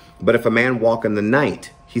world. But if a man walk in the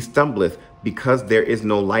night, he stumbleth, because there is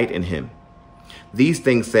no light in him. These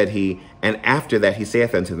things said he, and after that he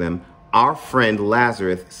saith unto them, our friend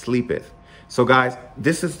Lazarus sleepeth. So guys,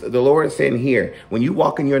 this is the Lord is saying here, when you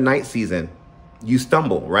walk in your night season, you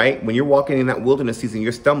stumble, right? When you're walking in that wilderness season,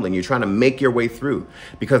 you're stumbling. You're trying to make your way through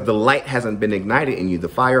because the light hasn't been ignited in you. The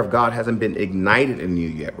fire of God hasn't been ignited in you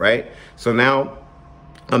yet, right? So now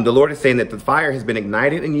the Lord is saying that the fire has been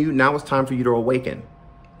ignited in you. Now it's time for you to awaken.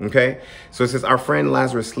 Okay. So it says, our friend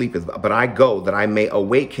Lazarus sleepeth, but I go that I may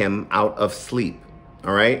awake him out of sleep.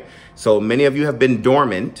 All right. So many of you have been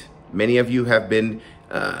dormant. Many of you have been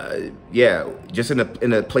just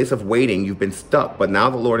in a place of waiting. You've been stuck, but now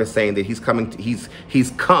the Lord is saying that he's coming.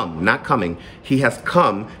 He's come, not coming. He has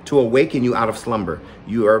come to awaken you out of slumber.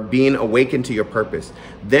 You are being awakened to your purpose.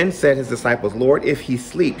 Then said his disciples, Lord, if he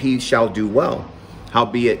sleep, he shall do well.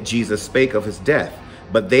 Howbeit Jesus spake of his death,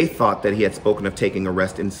 but they thought that he had spoken of taking a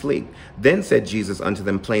rest in sleep. Then said Jesus unto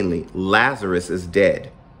them plainly, Lazarus is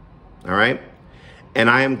dead. All right. And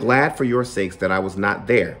I am glad for your sakes that I was not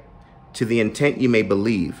there, to the intent you may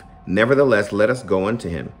believe. Nevertheless, let us go unto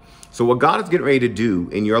him. So what God is getting ready to do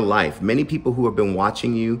in your life, many people who have been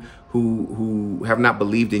watching you, who have not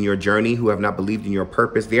believed in your journey, who have not believed in your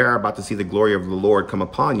purpose, they are about to see the glory of the Lord come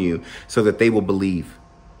upon you so that they will believe.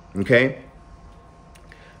 Okay.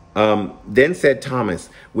 Then said Thomas,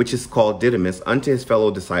 which is called Didymus, unto his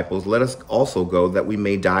fellow disciples, let us also go that we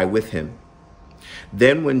may die with him.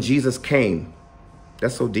 Then when Jesus came,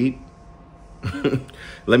 that's so deep.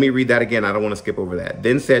 Let me read that again. I don't want to skip over that.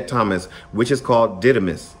 Then said Thomas, which is called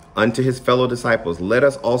Didymus, unto his fellow disciples, let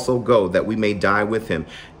us also go that we may die with him.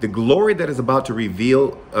 The glory that is about to be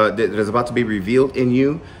revealed in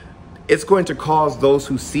you, it's going to cause those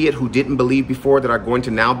who see it, who didn't believe before, that are going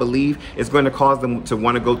to now believe. It's going to cause them to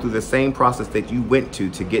want to go through the same process that you went to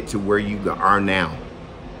get to where you are now.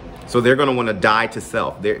 So they're going to want to die to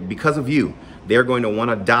self. Because of you, they're going to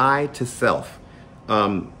want to die to self.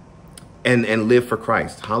 And live for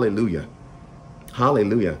Christ. Hallelujah.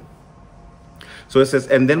 Hallelujah. So it says,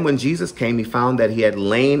 and then when Jesus came, he found that he had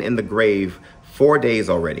lain in the grave 4 days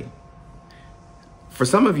already. For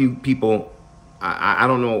some of you people, I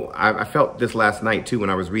don't know, I felt this last night too when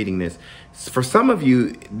I was reading this. For some of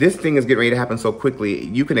you, this thing is getting ready to happen so quickly,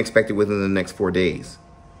 you can expect it within the next 4 days.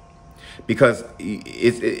 Because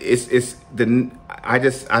I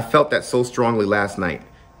felt that so strongly last night.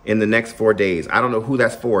 In the next 4 days. I don't know who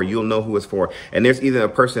that's for. You'll know who it's for. And there's either a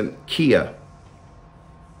person, Kia.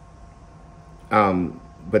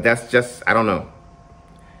 But that's just, I don't know.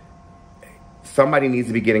 Somebody needs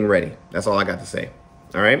to be getting ready. That's all I got to say.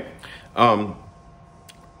 All right.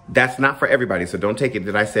 That's not for everybody. So don't take it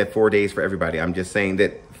that I said 4 days for everybody. I'm just saying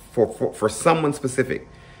that for someone specific,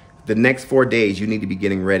 the next 4 days, you need to be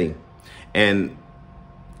getting ready. And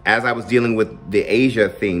as I was dealing with the Asia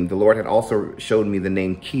theme, the Lord had also showed me the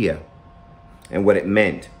name Kia and what it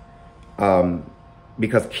meant.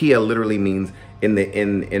 Because Kia literally means, in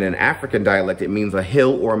an African dialect, it means a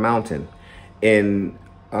hill or a mountain.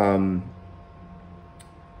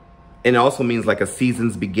 It also means like a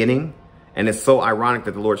season's beginning. And it's so ironic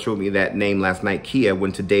that the Lord showed me that name last night, Kia,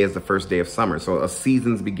 when today is the first day of summer. So a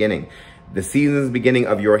season's beginning. The season's beginning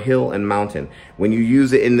of your hill and mountain. When you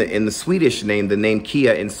use it in the Swedish name, the name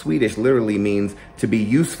Kia in Swedish literally means to be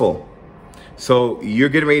useful. So you're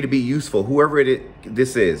getting ready to be useful, whoever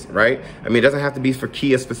this is, right? I mean, it doesn't have to be for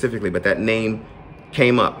Kia specifically, but that name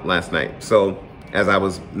came up last night. So as I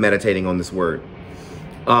was meditating on this word.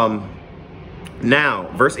 Now,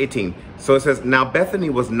 verse 18. So it says, now Bethany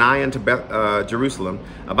was nigh unto Jerusalem,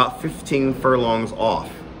 about 15 furlongs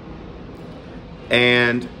off.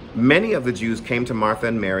 And many of the Jews came to Martha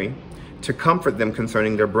and Mary to comfort them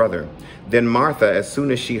concerning their brother. Then Martha, as soon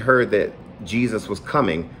as she heard that Jesus was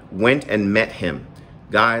coming, went and met him.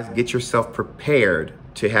 Guys, get yourself prepared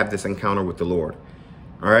to have this encounter with the Lord.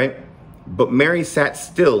 All right. But Mary sat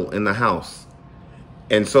still in the house.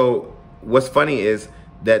 And so what's funny is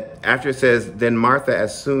that after it says, then Martha,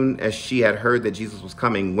 as soon as she had heard that Jesus was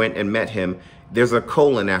coming, went and met him, there's a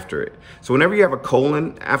colon after it. So whenever you have a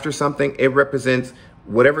colon after something, it represents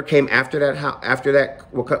whatever came after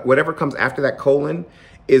that, whatever comes after that colon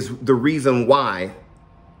is the reason why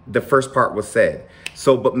the first part was said.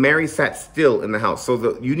 So, but Mary sat still in the house.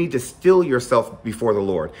 So you need to still yourself before the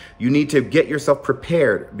Lord. You need to get yourself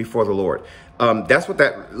prepared before the Lord. That's what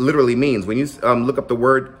that literally means. When you look up the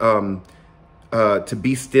word to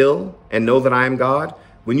be still and know that I am God,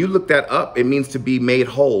 when you look that up, it means to be made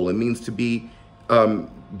whole. It means to be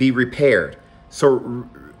repaired. So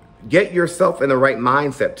get yourself in the right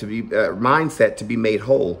mindset to be made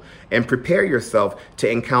whole, and prepare yourself to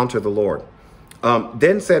encounter the Lord.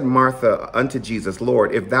 Then said Martha unto Jesus,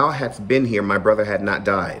 Lord, if thou hadst been here, my brother had not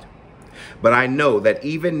died. But I know that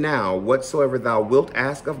even now, whatsoever thou wilt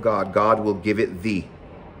ask of God, God will give it thee.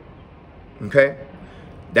 Okay?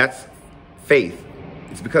 That's faith.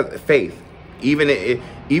 It's because of faith. Even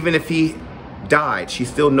if he died, she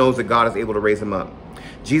still knows that God is able to raise him up.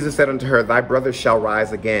 Jesus said unto her, thy brother shall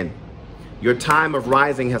rise again. Your time of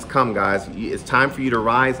rising has come, guys. It's time for you to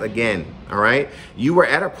rise again. All right. You were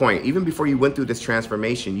at a point, even before you went through this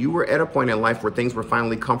transformation, you were at a point in life where things were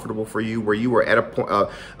finally comfortable for you, where you were at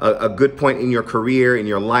a good point in your career, in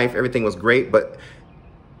your life. Everything was great. But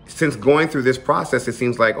since going through this process, it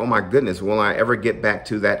seems like, oh, my goodness, will I ever get back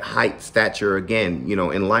to that height, stature again,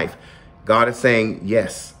 in life? God is saying,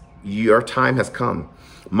 yes, your time has come.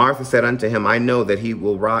 Martha said unto him, I know that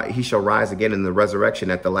he shall rise again in the resurrection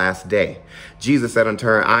at the last day. Jesus said unto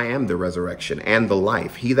her, I am the resurrection and the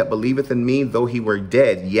life. He that believeth in me, though he were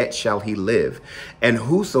dead, yet shall he live. And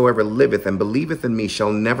whosoever liveth and believeth in me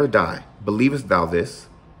shall never die. Believest thou this?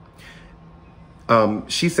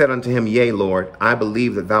 She said unto him, yea, Lord, I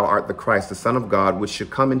believe that thou art the Christ, the Son of God, which should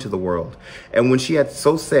come into the world. And when she had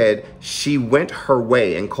so said, she went her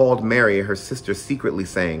way and called Mary, her sister, secretly,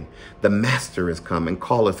 saying, the Master is come and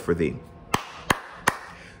calleth for thee.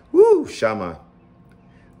 Woo, Shama.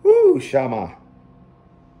 Woo, Shama.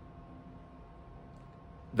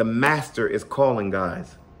 The Master is calling,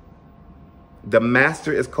 guys. The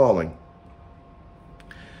Master is calling.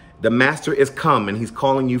 The Master is come and he's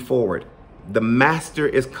calling you forward. The Master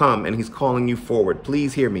is come and he's calling you forward.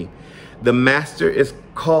 Please hear me. The Master is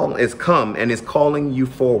come and is calling you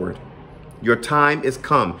forward. Your time is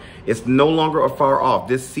come. It's no longer far off.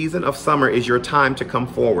 This season of summer is your time to come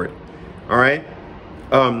forward. All right.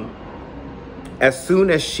 As soon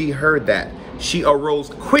as she heard that, she arose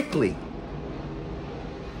quickly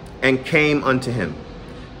and came unto him.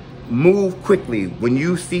 Move quickly. When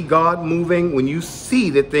you see God moving, when you see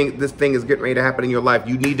that this thing is getting ready to happen in your life,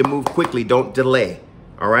 you need to move quickly. Don't delay.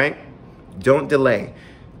 All right. Don't delay.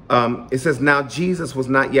 It says, now Jesus was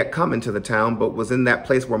not yet come into the town, but was in that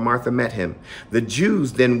place where Martha met him. The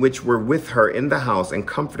Jews then which were with her in the house and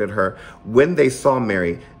comforted her, when they saw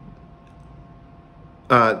Mary,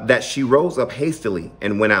 that she rose up hastily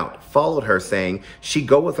and went out, followed her, saying, she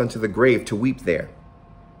goeth unto the grave to weep there.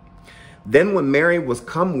 Then when Mary was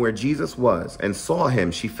come where Jesus was and saw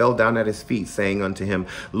him, she fell down at his feet, saying unto him,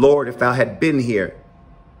 Lord, if thou had been here,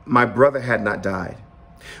 my brother had not died.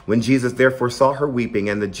 When Jesus therefore saw her weeping,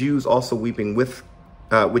 and the Jews also weeping with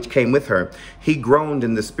which came with her, he groaned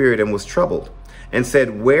in the spirit and was troubled, and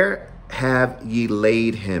said, where have ye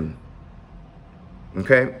laid him?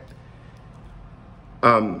 Okay.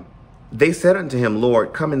 They said unto him,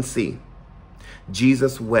 Lord, come and see.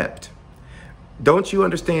 Jesus wept. Don't you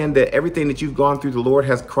understand that everything that you've gone through, the Lord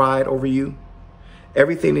has cried over you?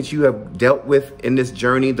 Everything that you have dealt with in this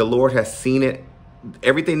journey, the Lord has seen it.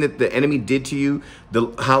 Everything that the enemy did to you,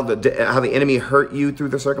 how the enemy hurt you through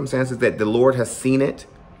the circumstances, that the Lord has seen it.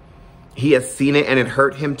 He has seen it, and it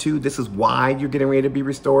hurt him too. This is why you're getting ready to be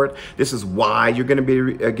restored. This is why you're going to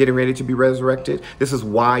be getting ready to be resurrected. This is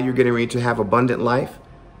why you're getting ready to have abundant life.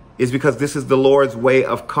 Is because this is the Lord's way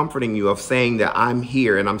of comforting you, of saying that I'm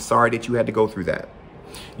here and I'm sorry that you had to go through that.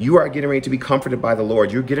 You are getting ready to be comforted by the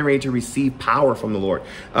Lord. You're getting ready to receive power from the Lord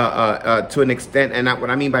to an extent. And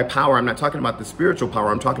what I mean by power, I'm not talking about the spiritual power.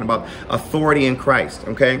 I'm talking about authority in Christ.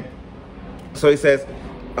 Okay. So he says,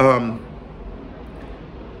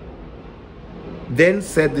 then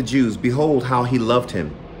said the Jews, behold how he loved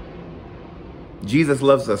him. Jesus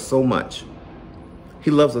loves us so much. He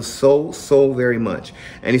loves us so, so very much.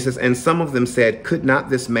 And he says, and some of them said, could not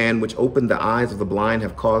this man which opened the eyes of the blind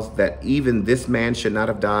have caused that even this man should not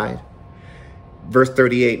have died? Verse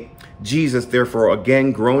 38, Jesus, therefore,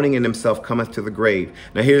 again groaning in himself, cometh to the grave.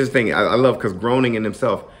 Now, here's the thing. I love, because groaning in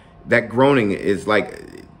himself, that groaning is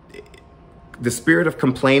like the spirit of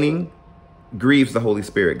complaining grieves the Holy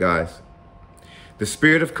Spirit, guys. The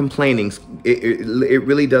spirit of complaining, it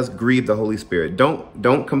really does grieve the Holy Spirit.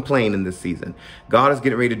 Don't complain in this season. God is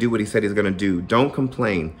getting ready to do what he said he's going to do. Don't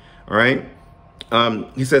complain. All right.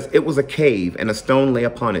 He says, it was a cave and a stone lay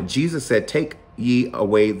upon it. Jesus said, take ye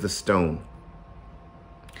away the stone.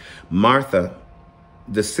 Martha,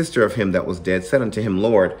 the sister of him that was dead, said unto him,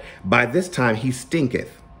 Lord, by this time he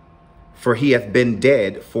stinketh, for he hath been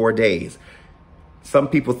dead 4 days. Some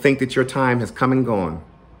people think that your time has come and gone.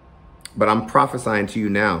 But I'm prophesying to you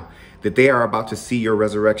now that they are about to see your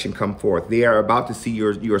resurrection come forth. They are about to see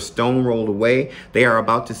your stone rolled away. They are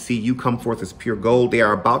about to see you come forth as pure gold. They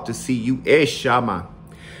are about to see you. They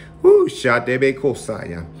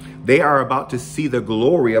are about to see the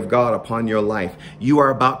glory of God upon your life. You are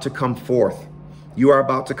about to come forth. You are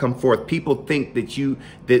about to come forth. People think that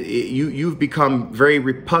you've become very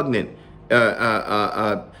repugnant.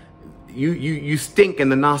 You stink in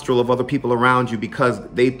the nostril of other people around you because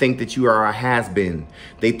they think that you are a has-been.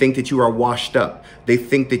 They think that you are washed up. They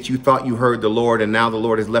think that you thought you heard the Lord, and now the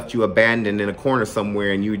Lord has left you abandoned in a corner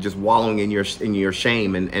somewhere, and you're just wallowing in your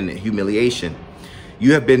shame and humiliation.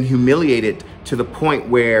 You have been humiliated to the point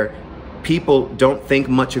where people don't think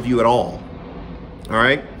much of you at all. All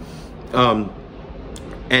right.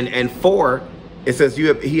 And 4, it says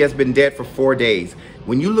he has been dead for 4 days.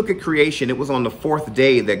 When you look at creation, it was on the 4th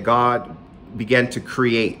day that God began to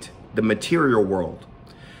create the material world.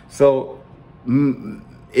 So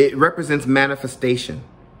it represents manifestation.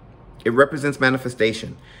 It represents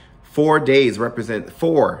manifestation. 4 days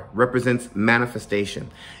represents manifestation.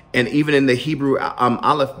 And even in the Hebrew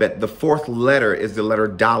alphabet, the 4th letter is the letter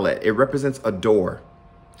Dalet. It represents a door.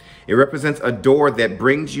 It represents a door that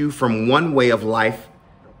brings you from one way of life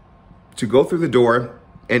to go through the door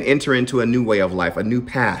and enter into a new way of life, a new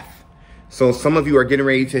path. So some of you are getting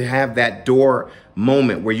ready to have that door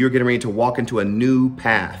moment where you're getting ready to walk into a new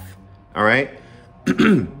path. All right.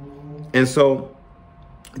 And so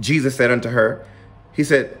Jesus said unto her, he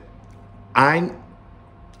said, I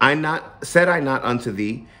not unto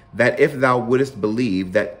thee that if thou wouldest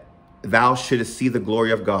believe that thou shouldest see the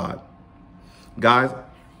glory of God. Guys,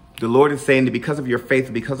 the Lord is saying that because of your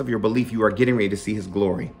faith, because of your belief, you are getting ready to see his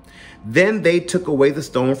glory. Then they took away the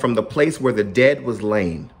stone from the place where the dead was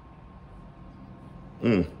laid.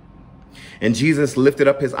 And Jesus lifted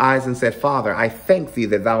up his eyes and said, Father, I thank thee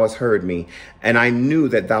that thou hast heard me, and I knew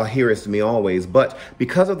that thou hearest me always. But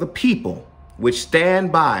because of the people which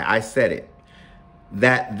stand by, I said it,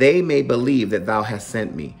 that they may believe that thou hast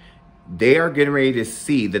sent me. They are getting ready to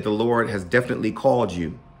see that the Lord has definitely called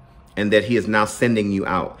you and that he is now sending you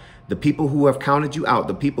out. The people who have counted you out,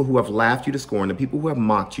 the people who have laughed you to scorn, the people who have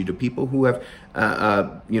mocked you, the people who have,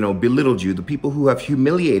 belittled you, the people who have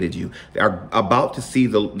humiliated you, are about to see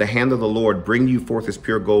the hand of the Lord bring you forth as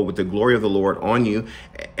pure gold with the glory of the Lord on you.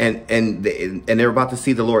 And they're about to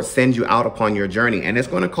see the Lord send you out upon your journey. And it's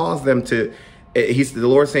going to cause them to, the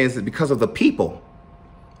Lord saying that because of the people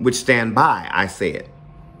which stand by, I say it.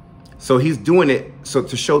 So he's doing it so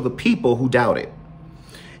to show the people who doubt it.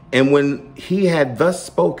 And when he had thus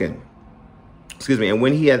spoken, and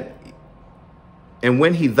when he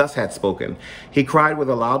thus had spoken, he cried with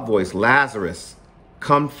a loud voice, Lazarus,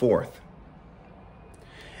 come forth.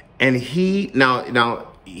 And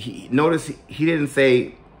notice he didn't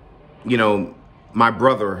say, my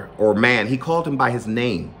brother or man. He called him by his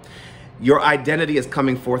name. Your identity is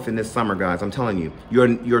coming forth in this summer, guys. I'm telling you,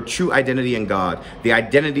 your true identity in God, the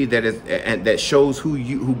identity that shows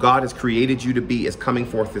who God has created you to be, is coming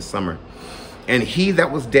forth this summer. And he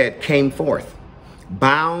that was dead came forth,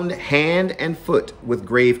 bound hand and foot with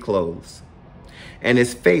grave clothes, and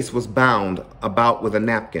his face was bound about with a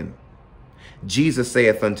napkin. Jesus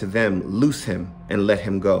saith unto them, loose him and let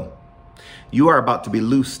him go. You are about to be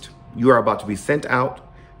loosed. You are about to be sent out.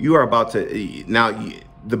 You are about to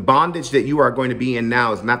the bondage that you are going to be in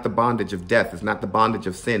now is not the bondage of death. It's not the bondage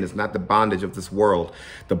of sin. It's not the bondage of this world.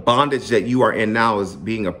 The bondage that you are in now is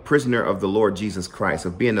being a prisoner of the Lord Jesus Christ,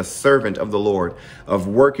 of being a servant of the Lord, of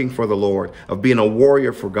working for the Lord, of being a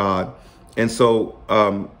warrior for God. And so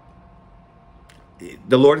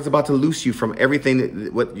the Lord is about to loose you from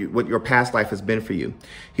everything what your past life has been for you.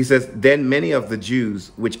 He says, then many of the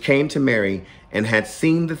Jews which came to Mary and had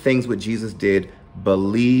seen the things which Jesus did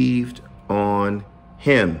believed on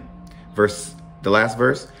him. The last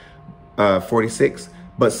verse, 46.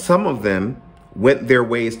 But some of them went their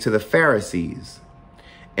ways to the Pharisees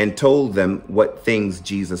and told them what things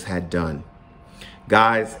Jesus had done.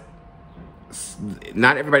 Guys,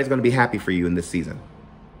 not everybody's going to be happy for you in this season.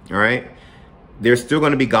 All right. There's still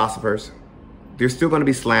going to be gossipers. There's still going to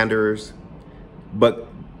be slanderers. But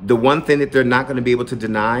the one thing that they're not going to be able to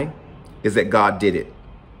deny is that God did it.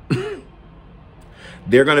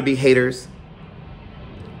 They're going to be haters.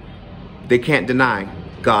 They can't deny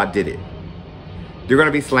God did it. They're going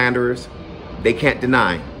to be slanderers. They can't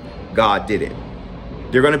deny God did it.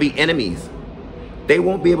 They're going to be enemies. They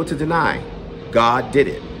won't be able to deny God did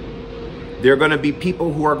it. There are going to be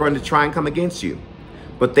people who are going to try and come against you,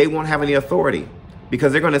 but they won't have any authority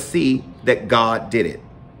because they're going to see that God did it.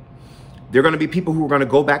 There are going to be people who are going to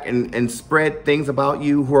go back and spread things about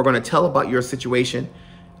you, who are going to tell about your situation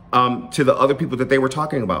to the other people that they were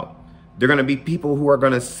talking about. They're going to be people who are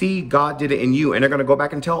going to see God did it in you. And they're going to go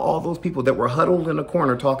back and tell all those people that were huddled in a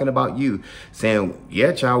corner talking about you, saying,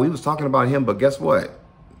 yeah, child, we was talking about him, but guess what?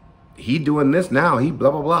 He doing this now. He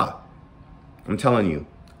blah, blah, blah. I'm telling you,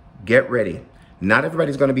 get ready. Not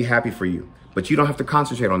everybody's going to be happy for you, but you don't have to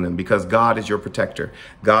concentrate on them because God is your protector.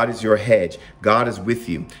 God is your hedge. God is with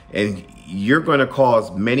you. And you're going to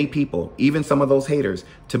cause many people, even some of those haters,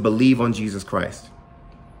 to believe on Jesus Christ.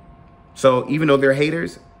 So even though they're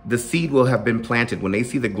haters, the seed will have been planted. When they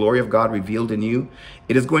see the glory of God revealed in you,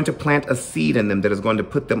 it is going to plant a seed in them that is going to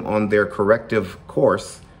put them on their corrective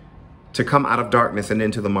course to come out of darkness and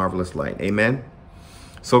into the marvelous light. Amen.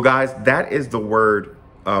 So guys, that is the word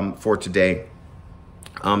for today.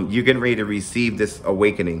 You're getting ready to receive this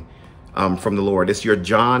awakening from the Lord. It's your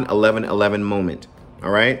John 11:11 moment. All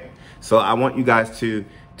right. So I want you guys to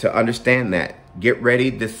understand that. Get ready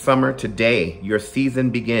this summer. Today, your season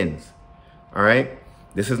begins. All right.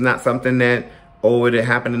 This is not something that, oh, it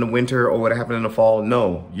happened in the winter or it happened in the fall.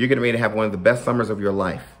 No, you're getting ready to have one of the best summers of your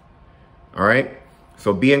life. All right.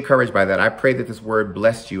 So be encouraged by that. I pray that this word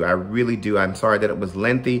blessed you. I really do. I'm sorry that it was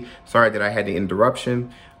lengthy. Sorry that I had the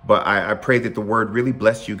interruption. But I pray that the word really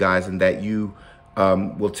blessed you guys and that you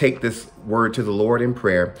will take this word to the Lord in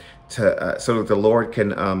prayer so that the Lord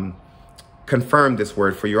can confirm this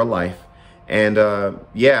word for your life. And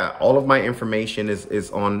yeah, all of my information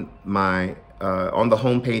is on my on the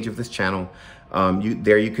homepage of this channel.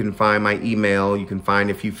 There you can find my email. You can find,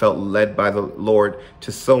 if you felt led by the Lord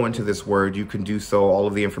to sow into this word, you can do so. All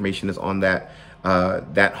of the information is on that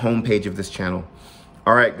homepage of this channel.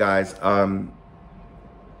 All right, guys.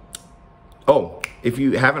 Oh, if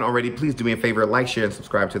you haven't already, please do me a favor, like, share, and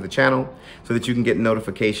subscribe to the channel so that you can get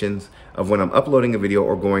notifications of when I'm uploading a video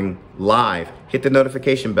or going live. Hit the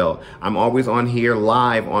notification bell. I'm always on here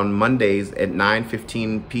live on Mondays at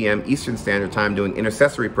 9:15 p.m. Eastern Standard Time doing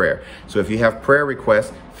intercessory prayer. So if you have prayer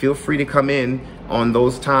requests, feel free to come in on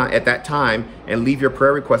those at that time and leave your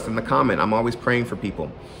prayer requests in the comment. I'm always praying for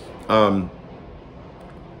people.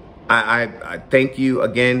 I thank you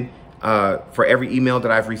again. for every email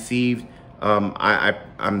that I've received.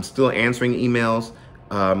 I'm still answering emails.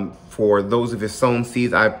 For those of your sown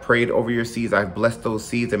seeds, I've prayed over your seeds. I've blessed those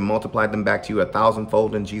seeds and multiplied them back to you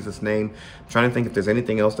 1,000-fold in Jesus' name. I'm trying to think if there's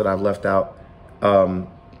anything else that I've left out.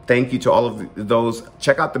 Thank you to all of those.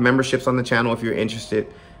 Check out the memberships on the channel if you're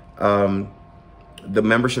interested. The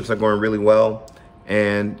memberships are going really well.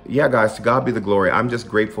 And yeah, guys, to God be the glory. I'm just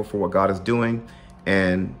grateful for what God is doing.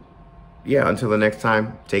 And yeah, until the next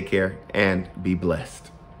time, take care and be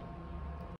blessed.